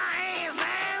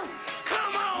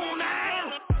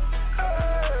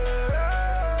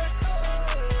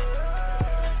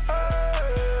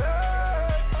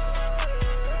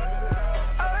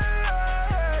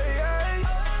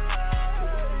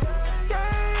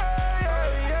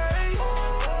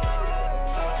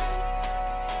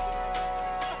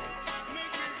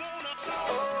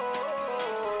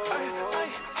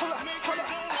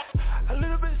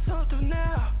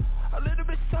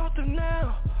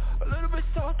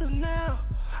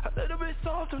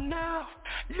 Now,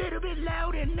 little bit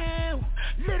louder now,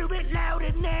 little bit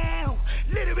louder now,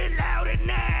 little bit louder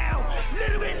now,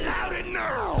 little bit louder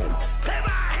now. Clap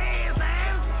my hands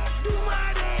now, do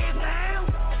my dance now.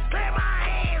 Clap my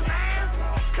hands now,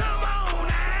 come on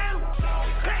now.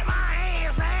 Clap my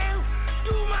hands now,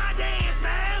 do my dance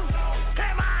now.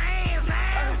 Clap my hands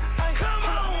now, come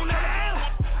on now.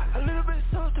 A little bit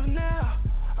softer now,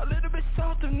 a little bit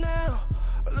softer now,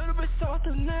 a little bit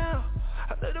softer now.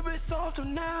 A little bit softer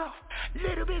now,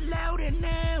 little bit louder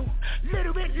now,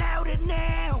 little bit louder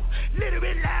now, little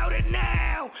bit louder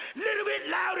now, little bit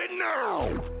louder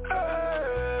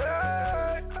now.